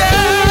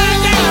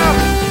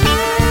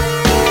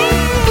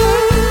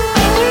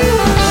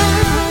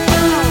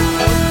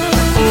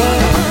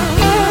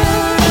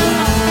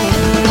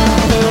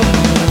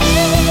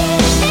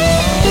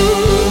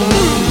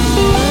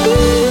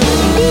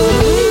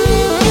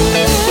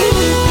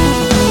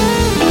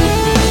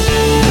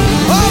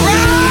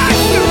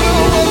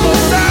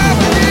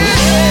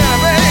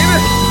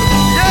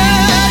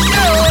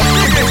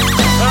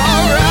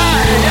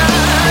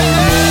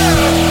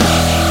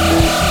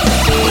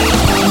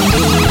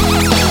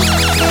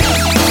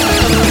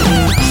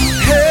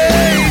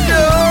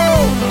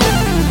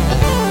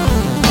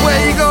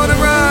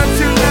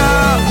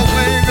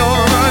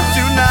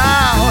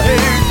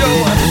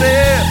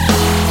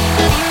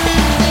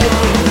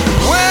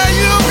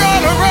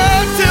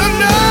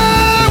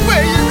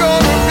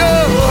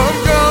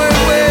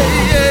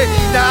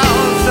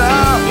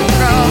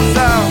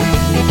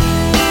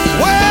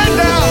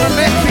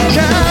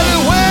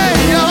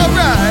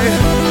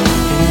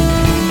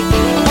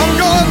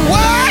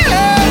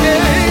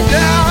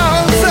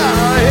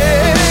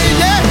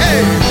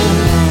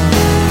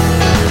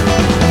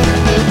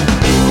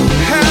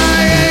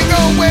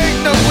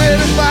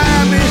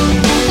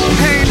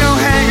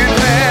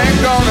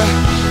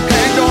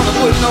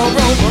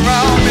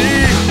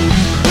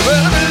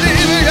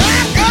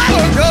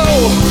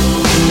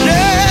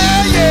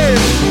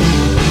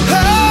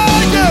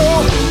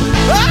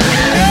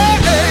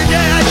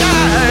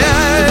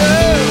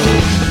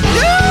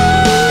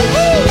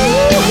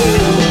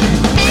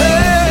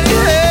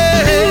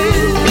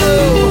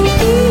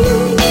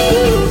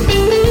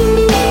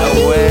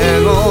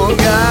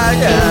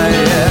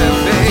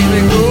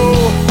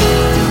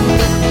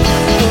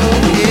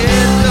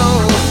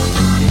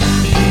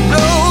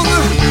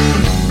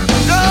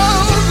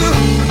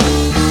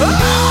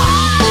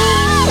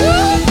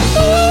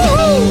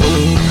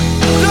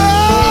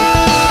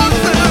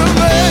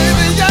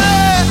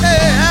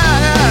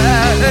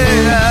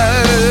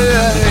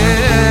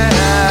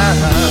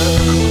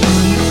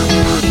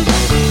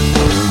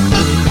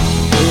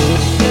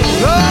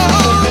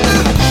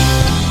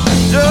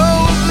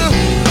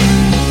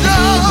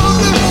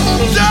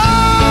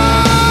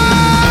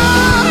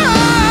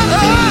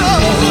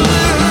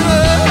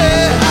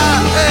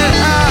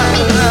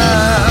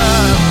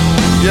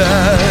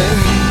 yeah,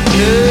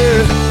 yeah.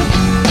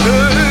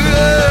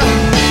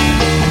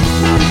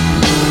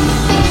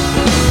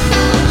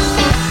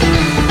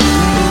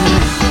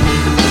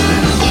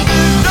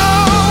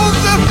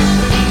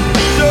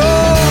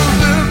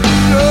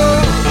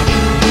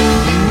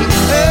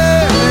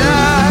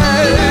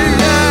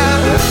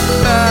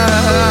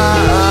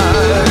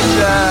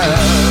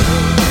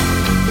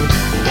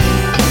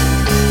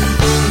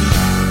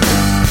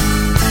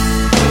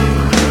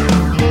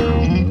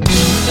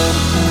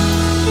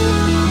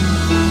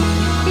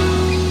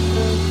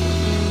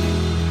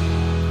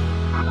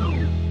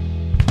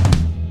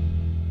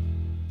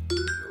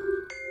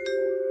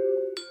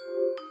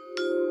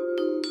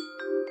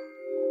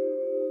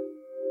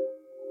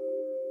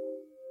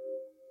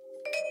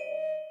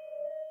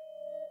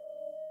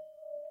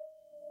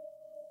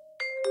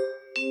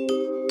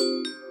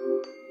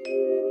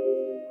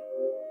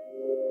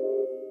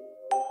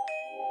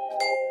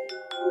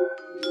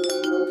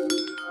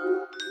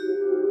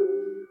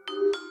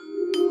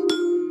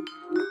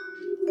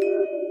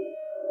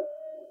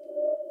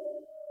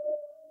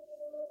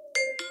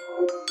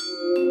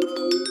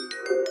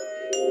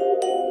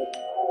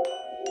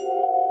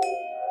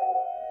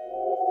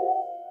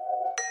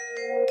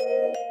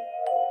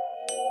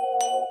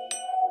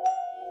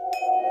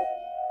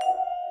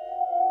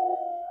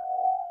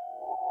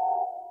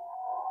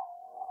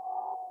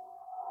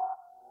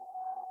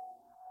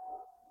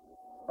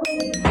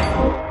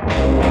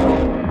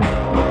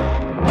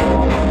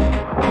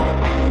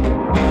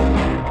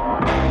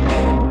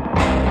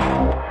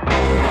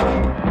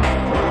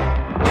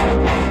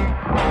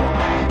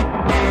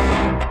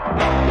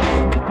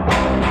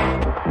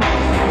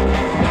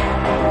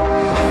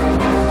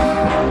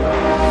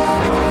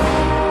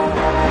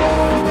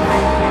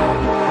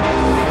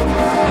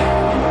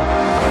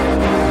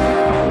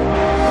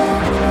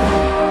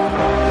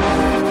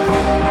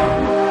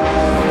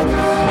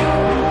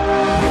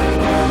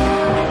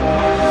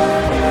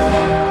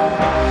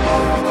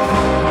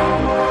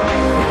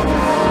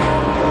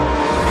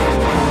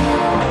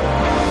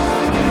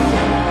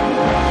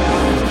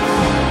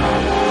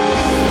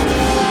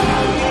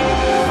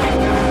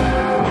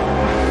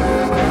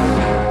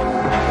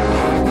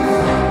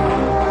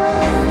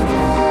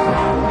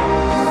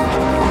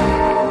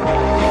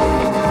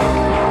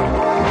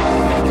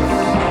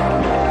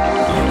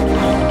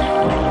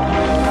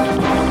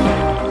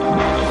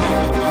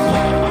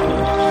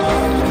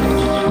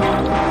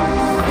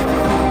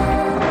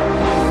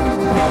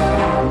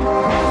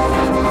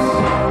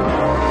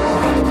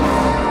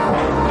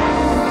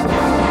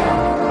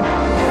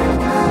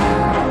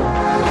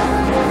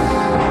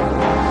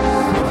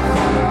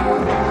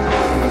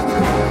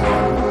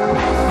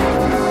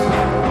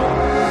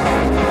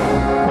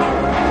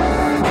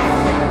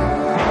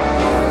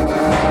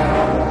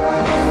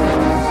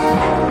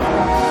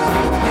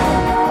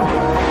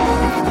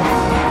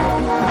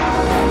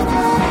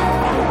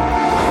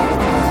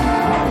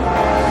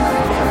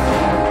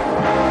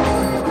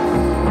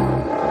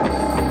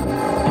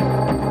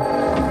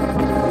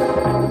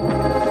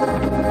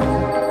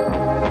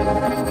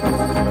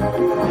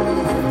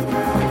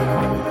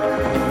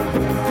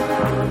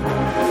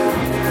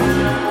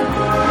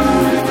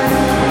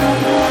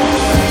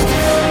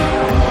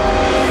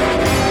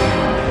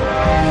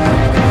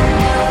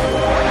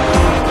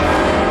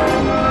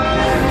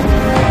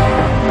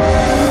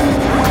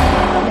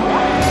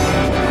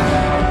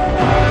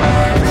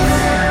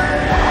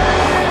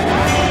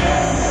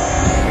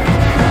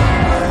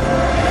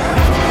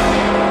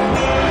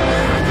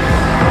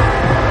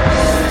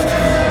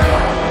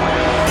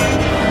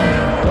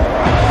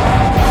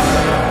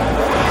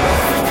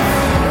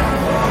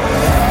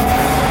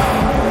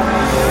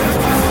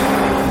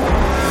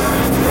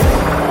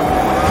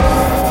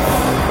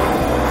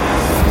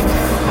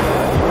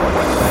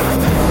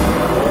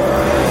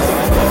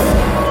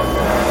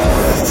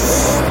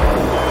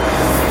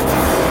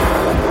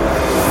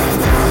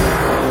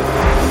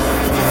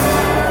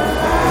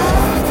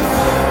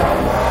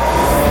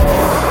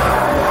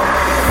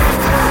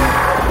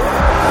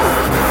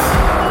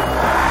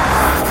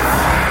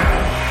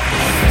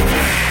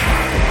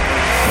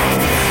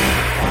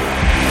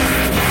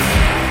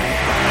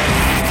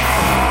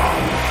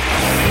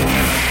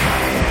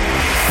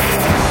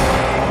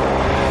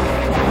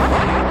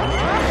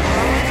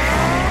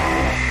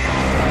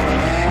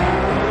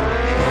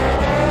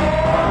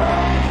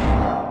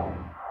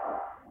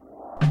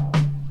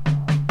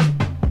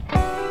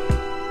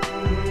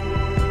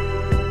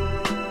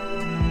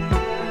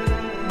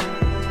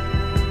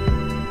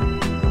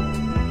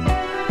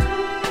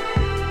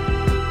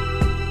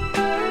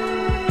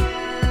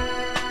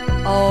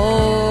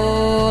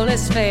 all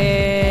is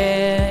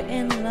fair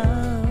in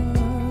love.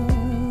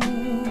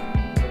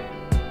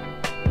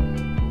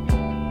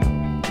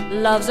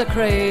 Love's a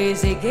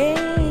crazy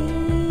game.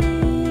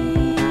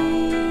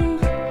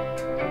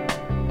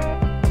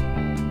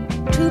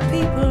 Two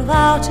people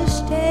vow to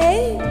stay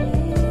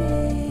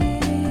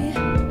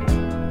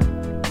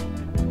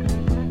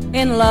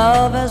in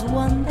love as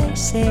one, they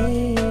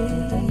say.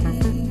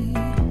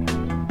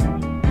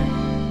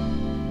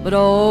 But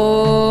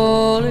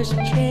all is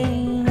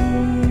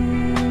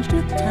changed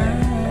with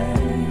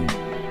time.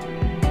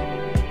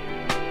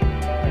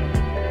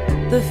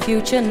 The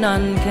future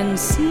none can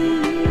see.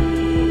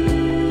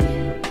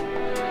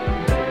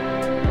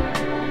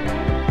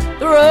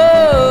 The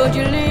road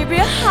you leave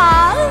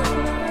behind,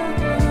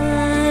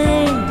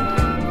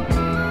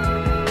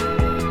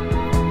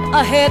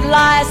 ahead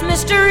lies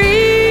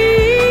mystery.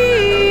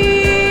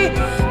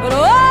 But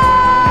all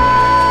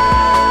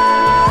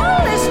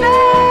is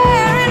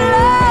fair in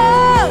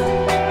love.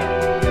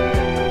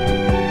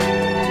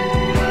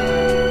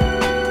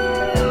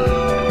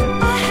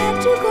 I had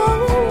to go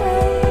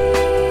away.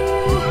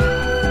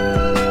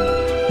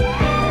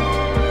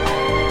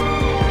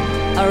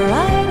 A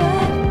writer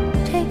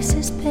takes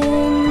his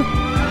pen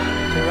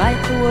to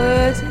write the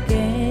words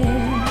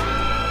again.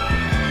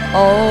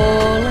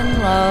 All in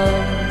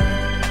love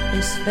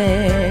is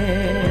fair.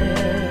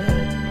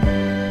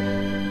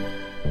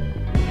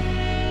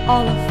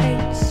 All of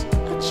fate's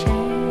a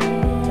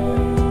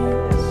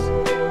chance.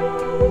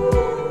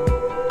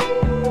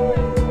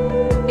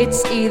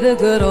 It's either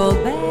good or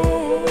bad.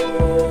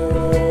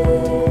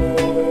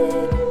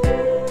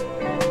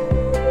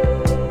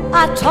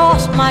 I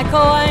tossed my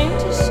coin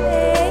to say,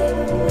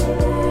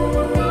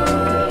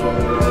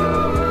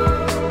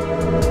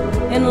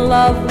 in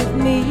love with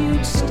me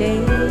you'd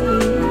stay.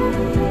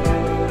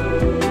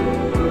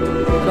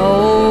 But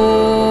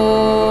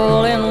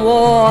all in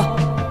war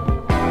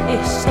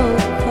is so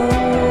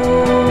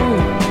cold.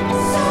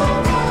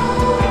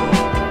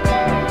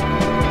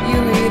 You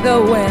either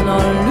win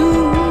or lose.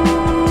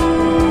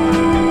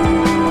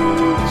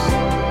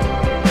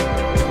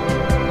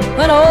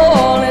 When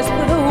all is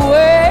put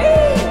away,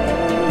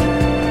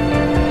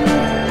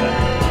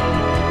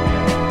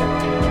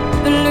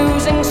 the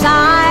losing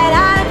side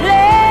I play.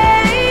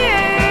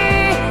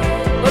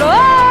 But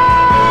all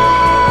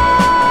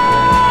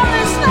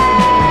is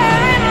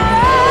fair in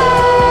love.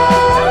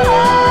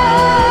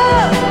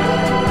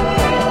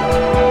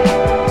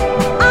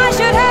 I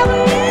should have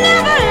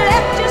never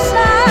left your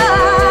side.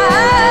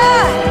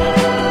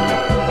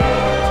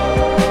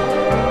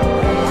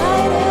 The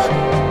writer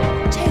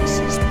takes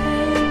his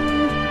pen,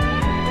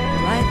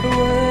 write the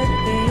word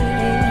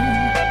again,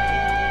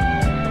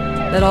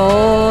 that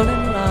all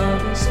in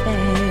love is fair.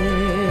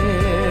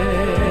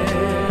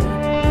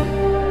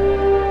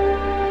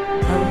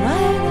 A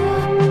writer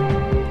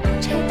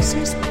takes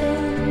his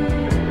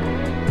pen,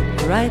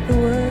 write the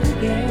word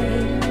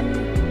again,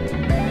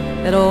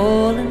 that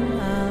all in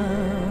love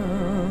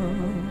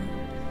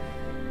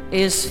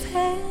is fair.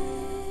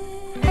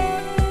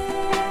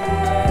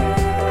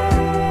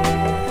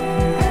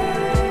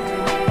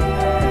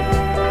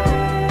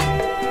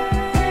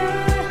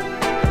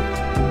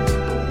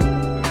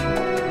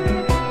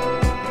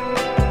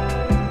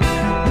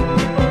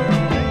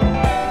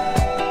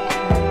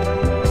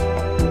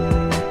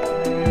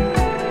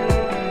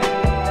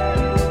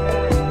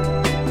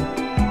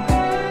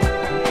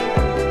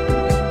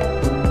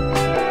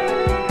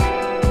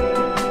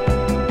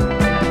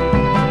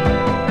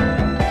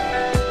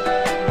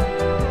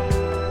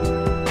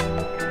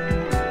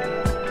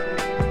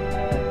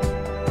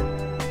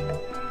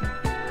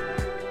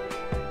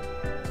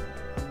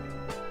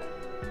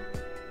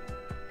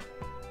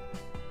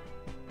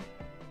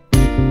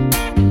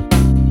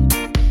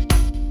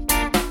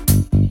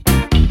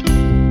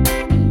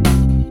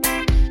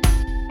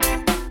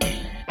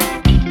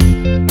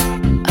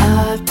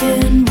 I've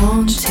been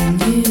wanting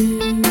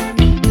you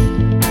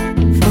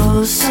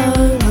for so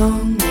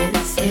long,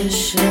 it's a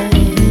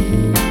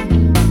shame.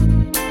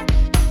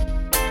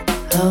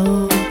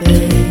 Oh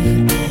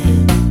baby,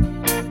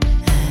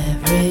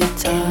 every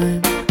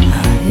time I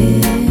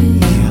hear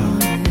your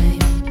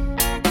name,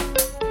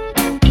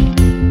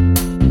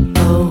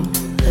 oh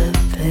the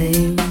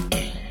pain,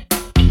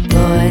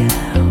 boy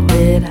how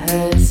it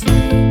hurts me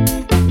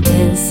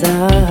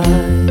inside.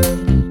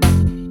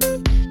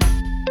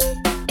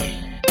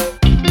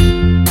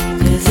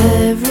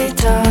 Every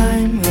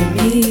time we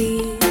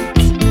meet,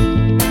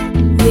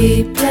 we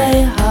play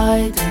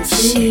hide and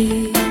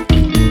seek.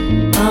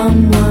 I'm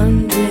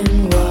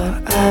wondering what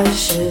I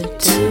should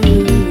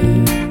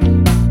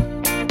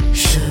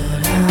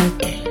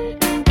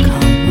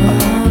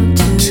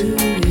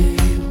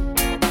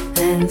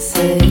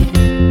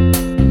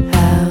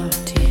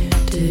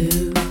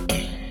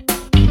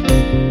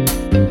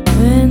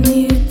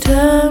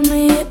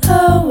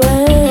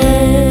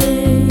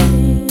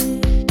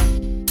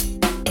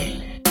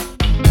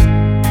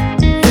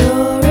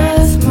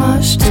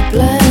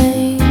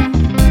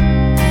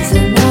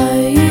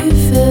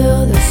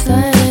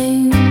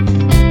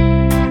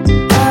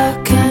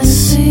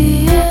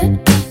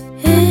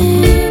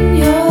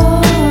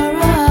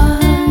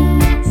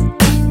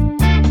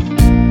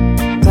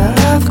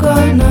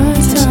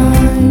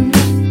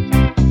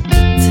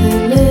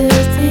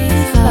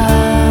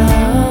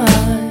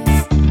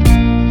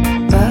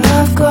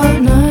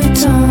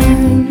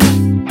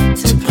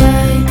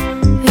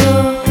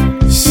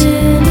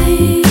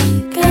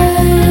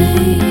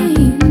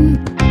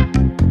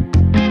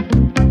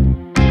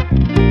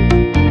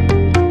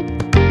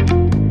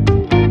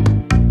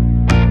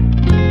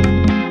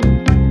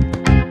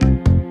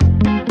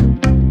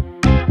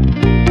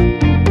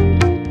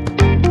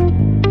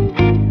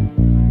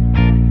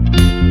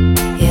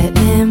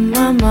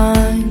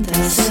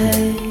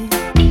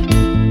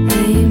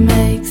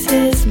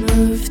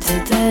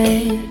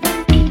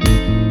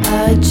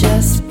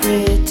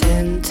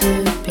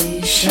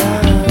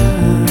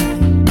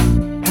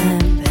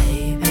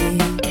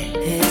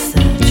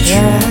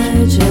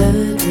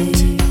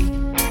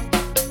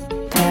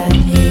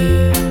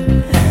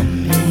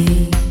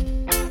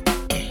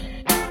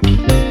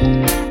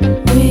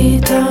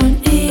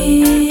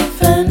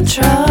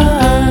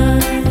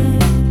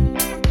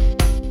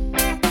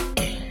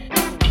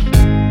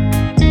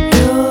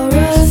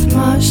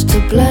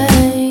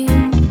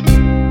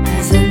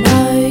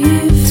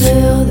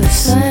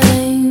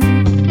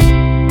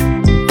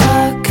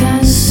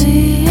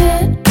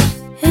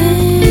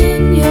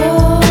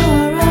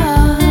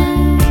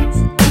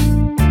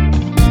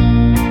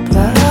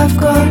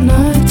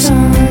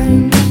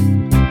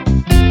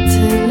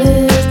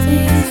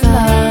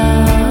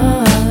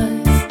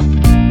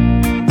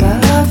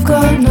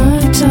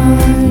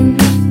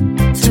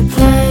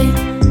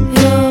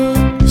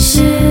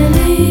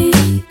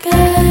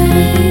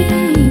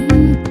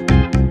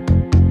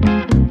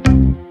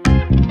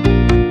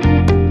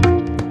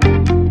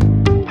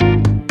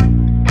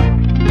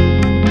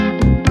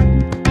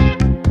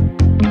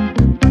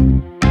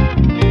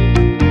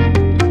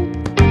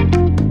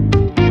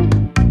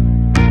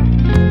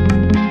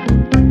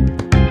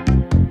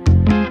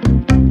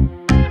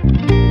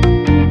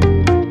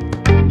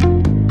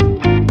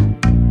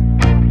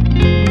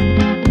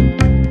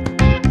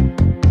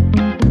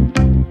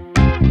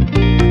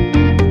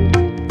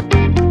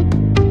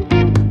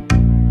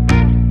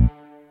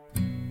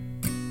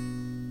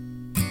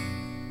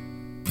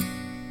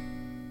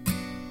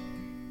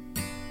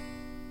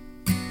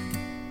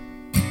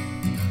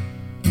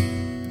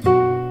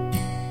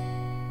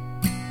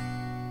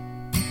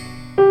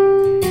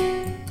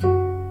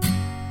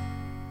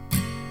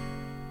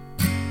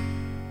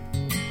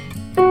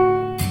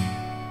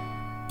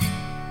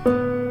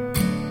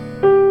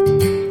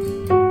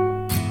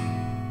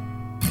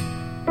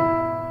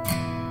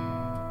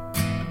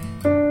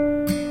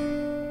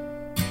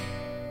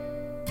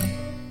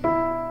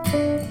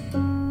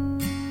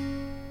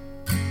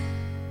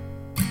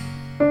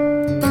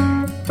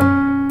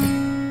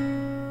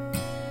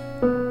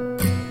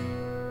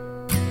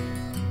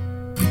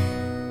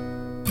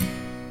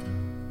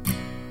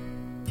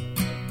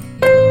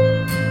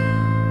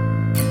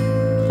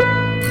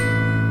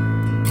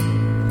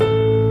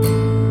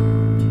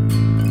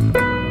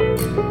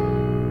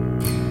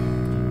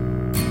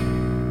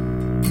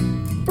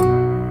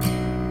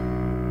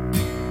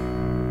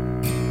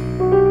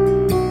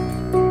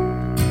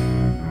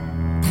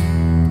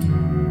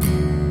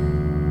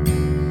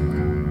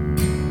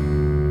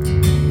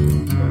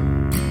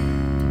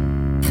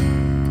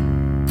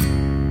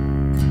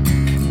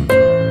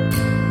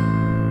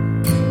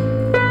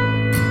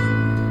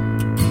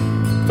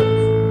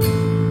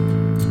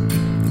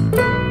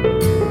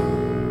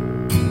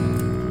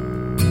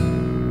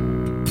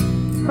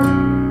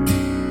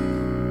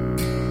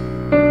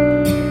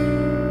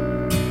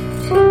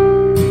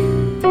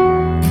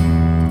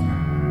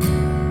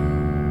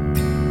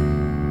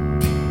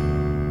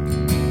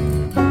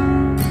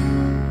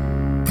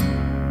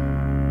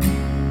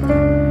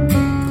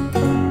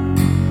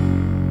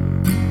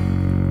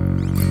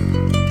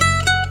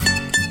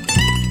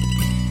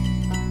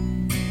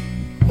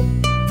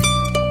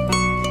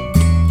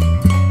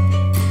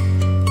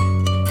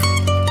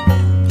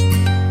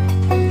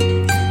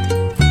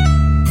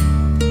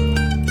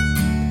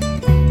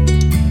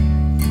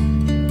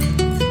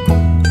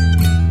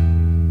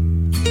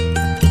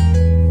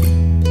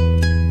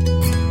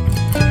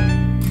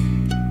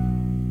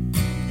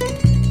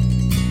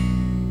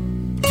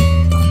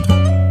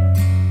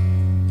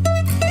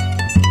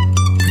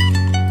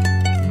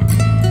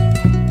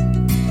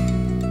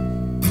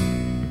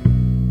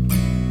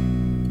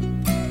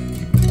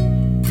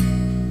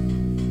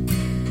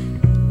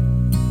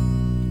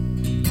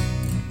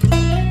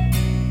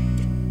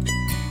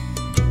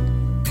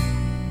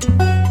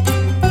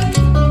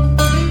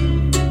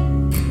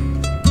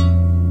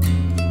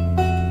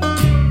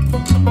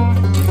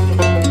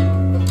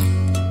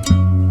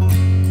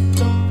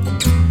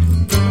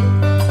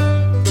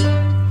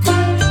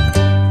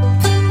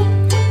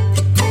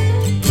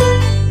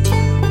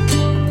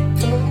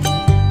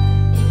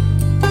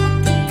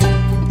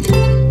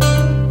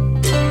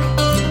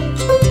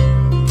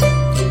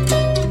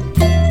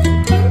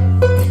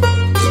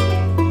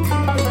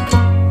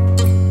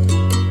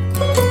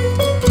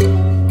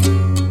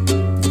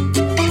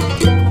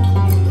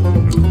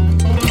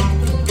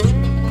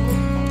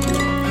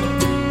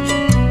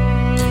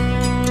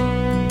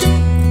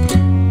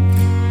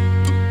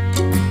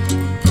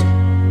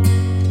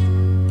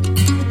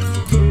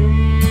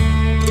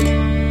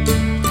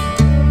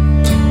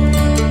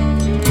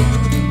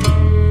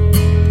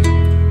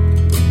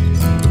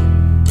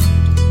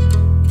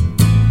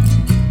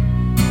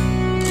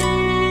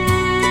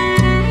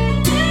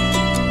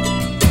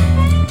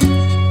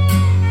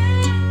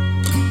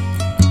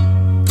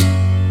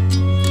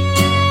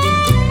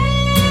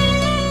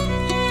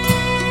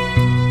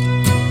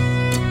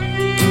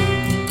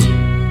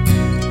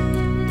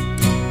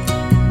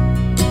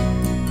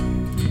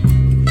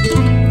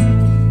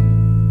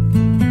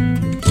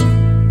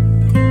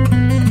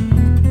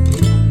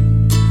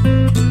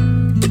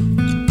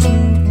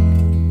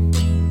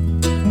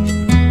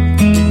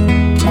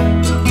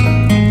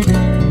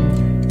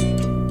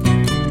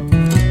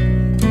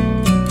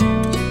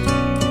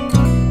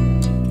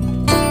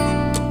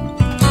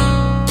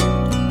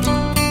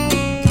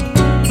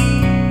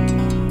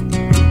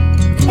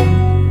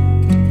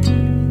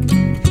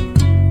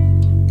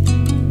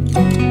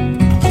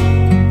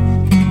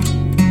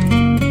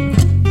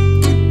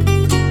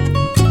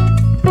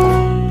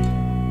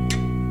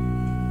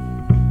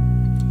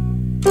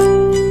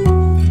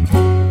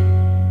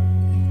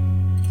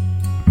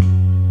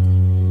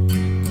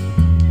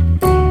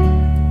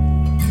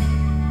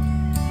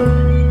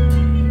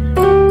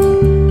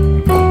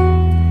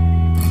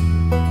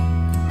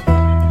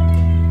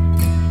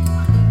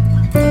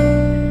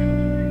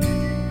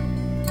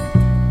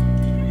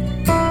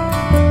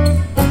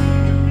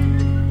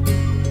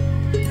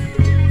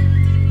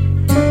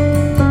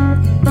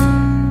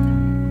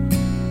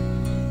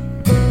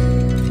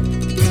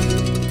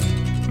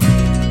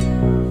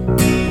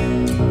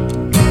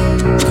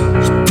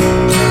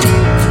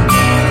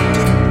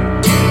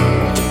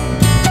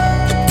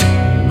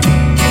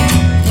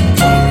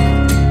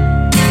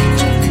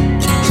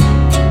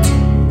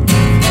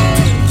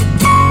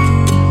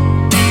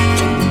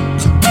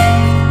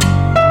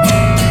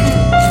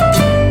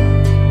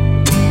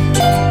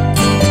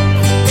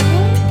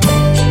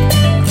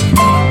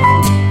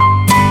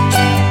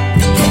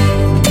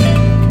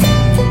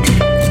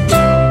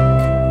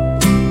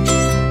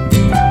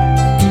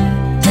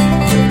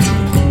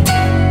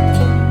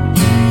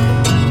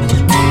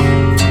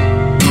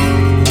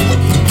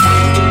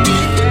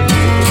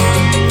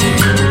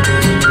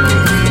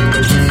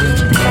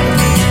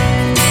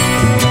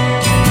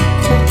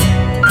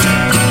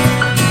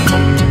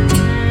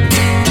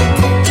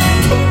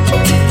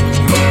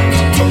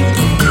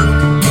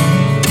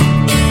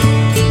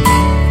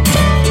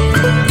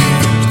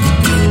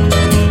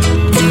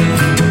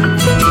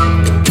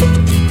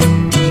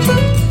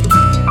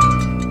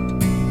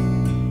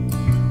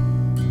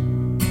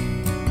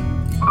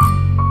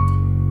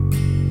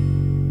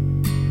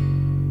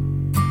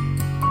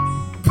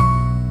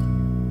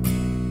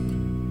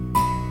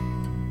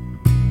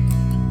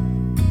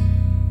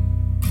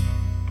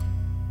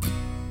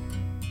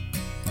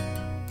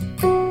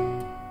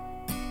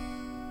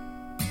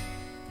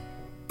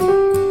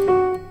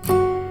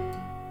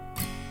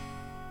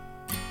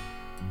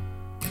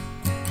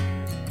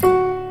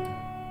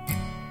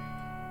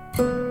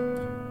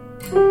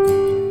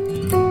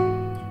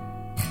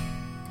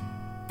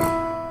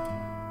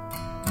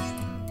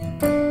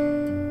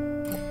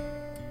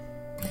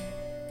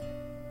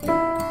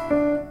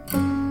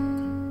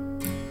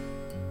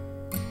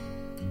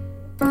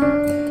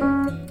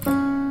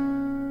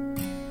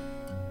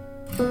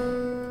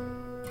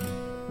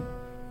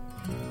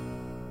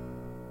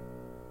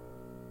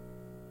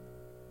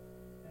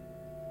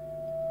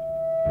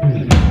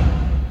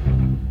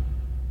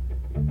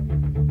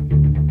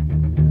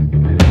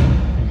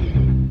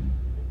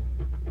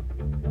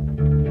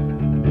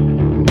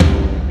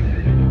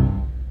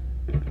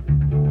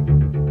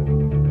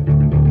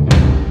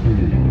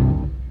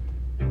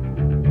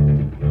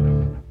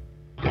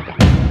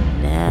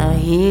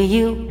Here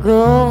you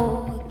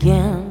go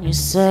again, you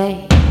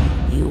say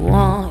you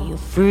want your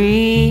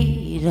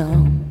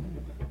freedom.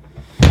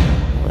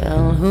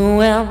 Well,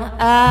 who am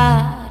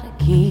I to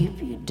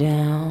keep you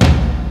down?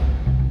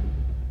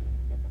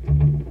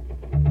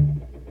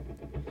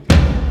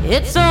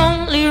 It's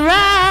only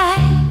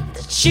right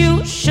that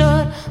you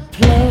should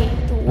play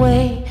the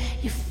way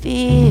you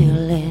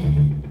feel it.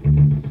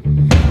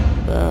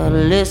 But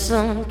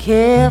listen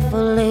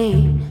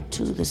carefully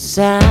to the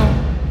sound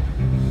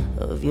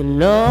of your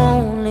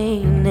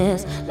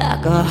loneliness,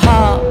 like a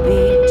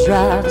heartbeat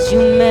drives you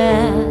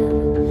mad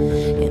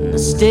in the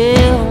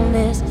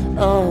stillness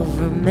of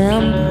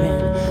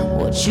remembering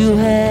what you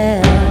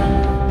had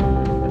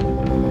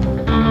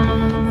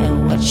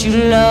and what you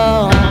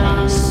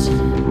lost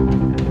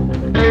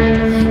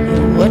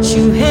and what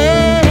you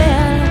had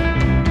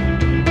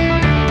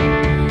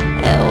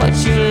and what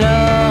you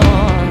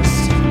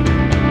lost.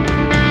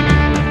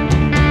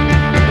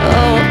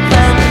 Oh,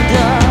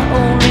 thunder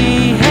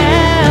only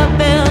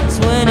happens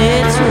when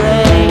it's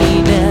raining.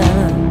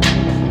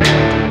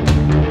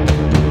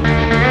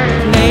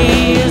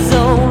 Players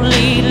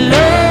only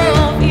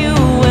love you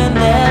when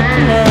they're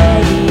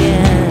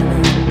playing.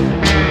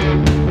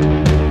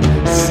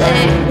 Say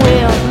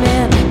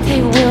women,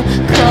 they will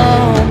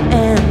come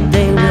and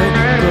they will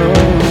go.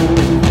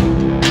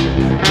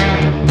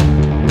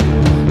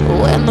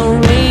 When the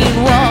rain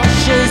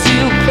washes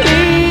you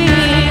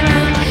clean,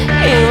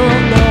 you'll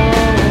know.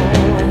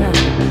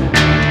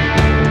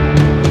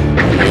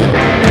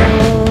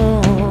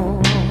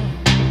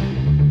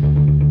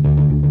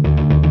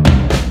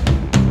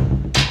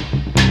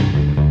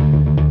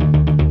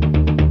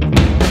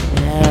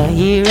 Now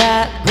here I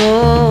go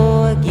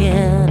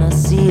again, I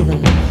see the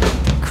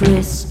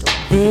crystal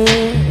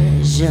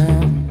visions.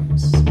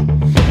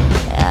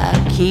 I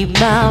keep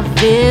my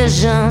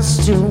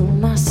visions to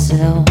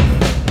myself.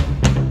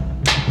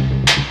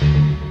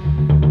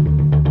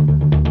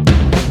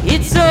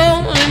 It's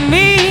only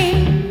me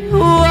who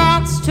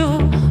wants to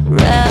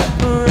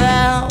wrap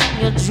around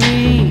your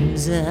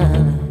dreams.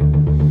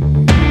 And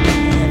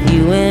have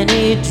you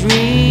any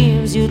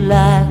dreams you'd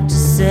like to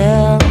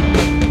sell?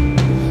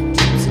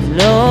 Dreams of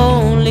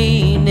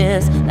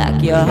loneliness,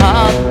 like your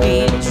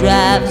heartbeat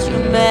drives you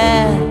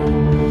mad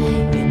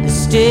in the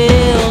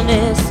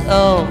stillness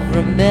of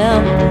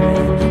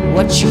remembering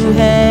what you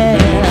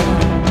had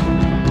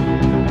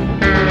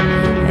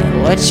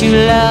and what you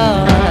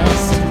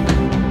lost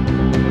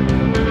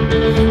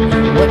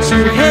and what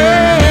you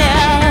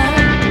had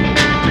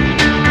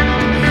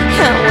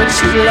and what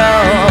she's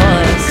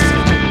lost.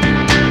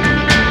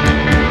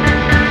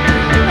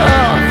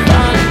 Oh,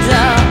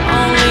 thunder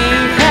only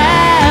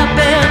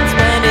happens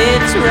when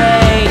it's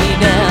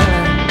raining.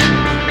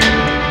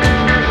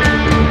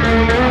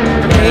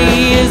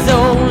 Players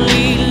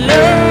only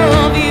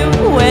love you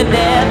when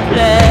they're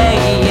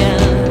playing.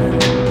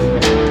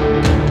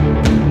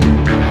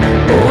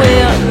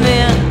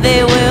 Women,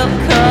 they will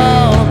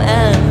come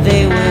and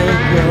they will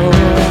go.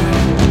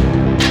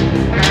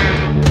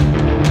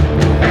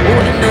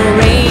 When the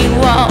rain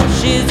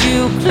washes you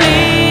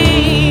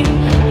clean,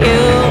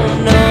 you'll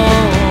know.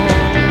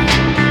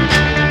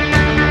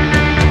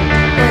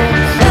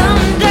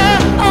 Thunder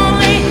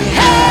only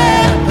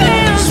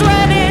happens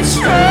when it's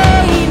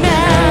raining.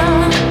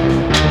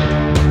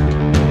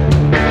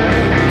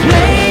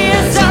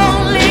 Players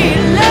only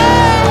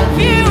love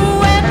you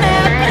when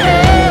they're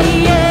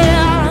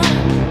playing.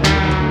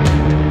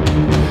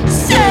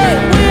 Say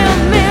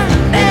women,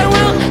 they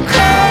will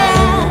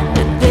come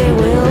and they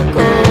will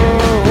go.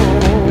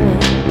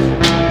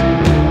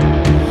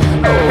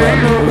 When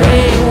the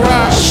rain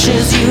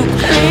washes you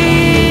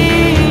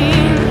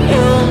clean,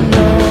 you'll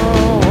know.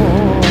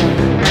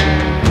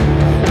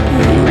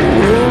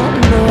 You'll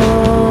know.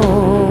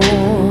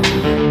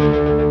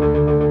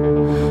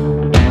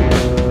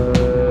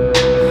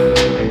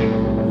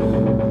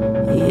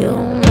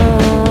 You'll know.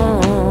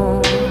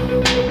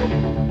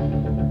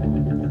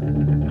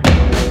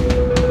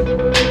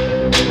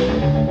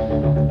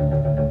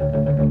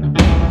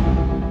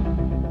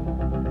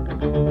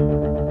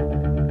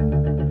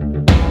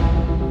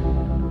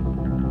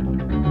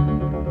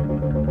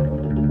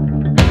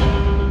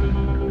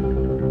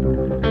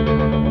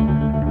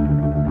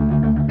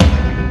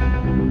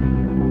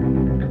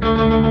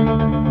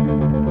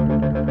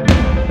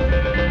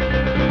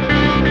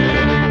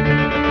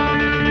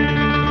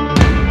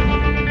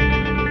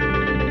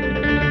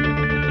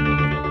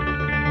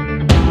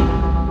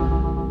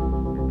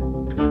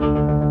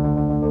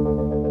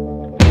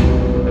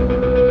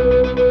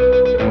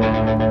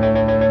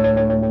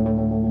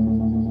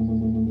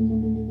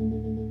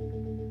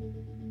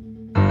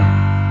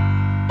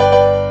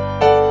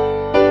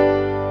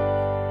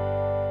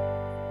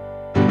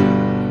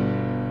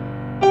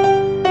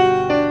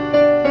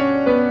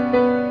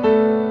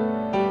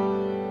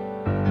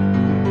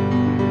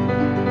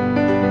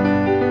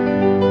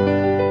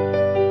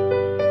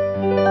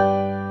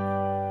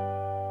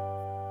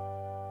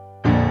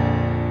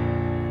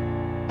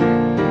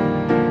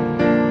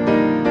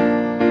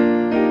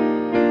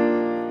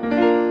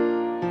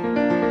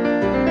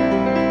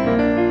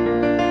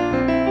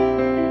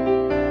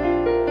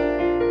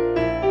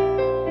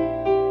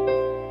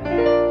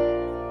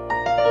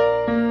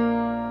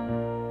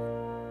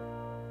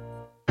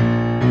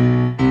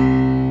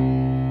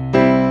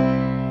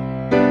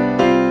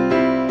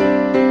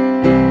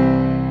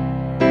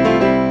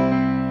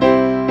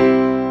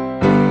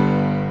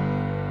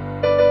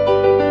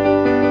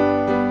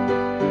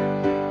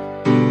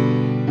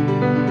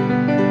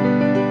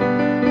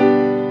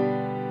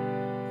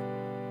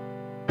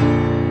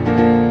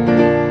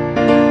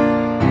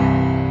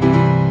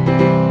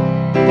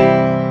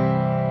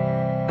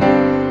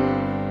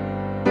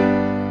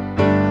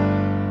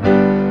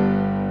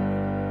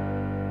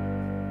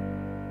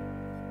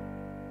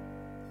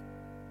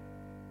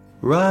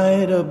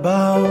 Right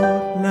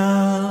about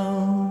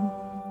now,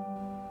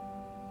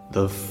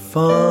 the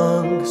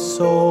Funk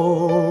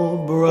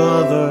Soul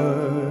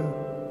Brother.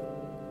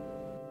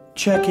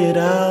 Check it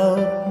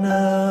out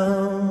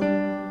now,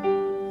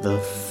 the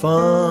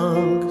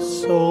Funk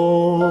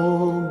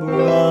Soul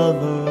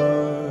Brother.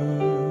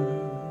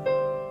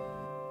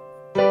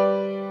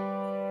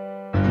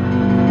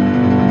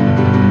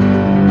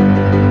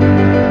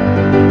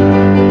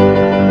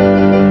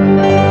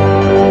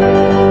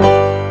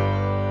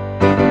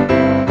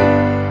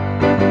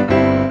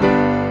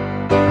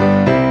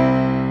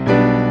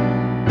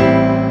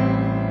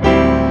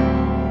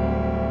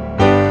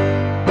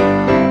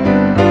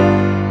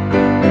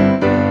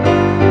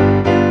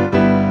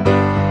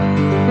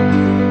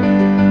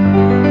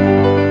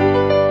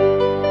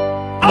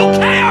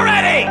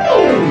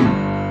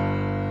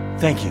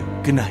 Thank you.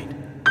 Good night.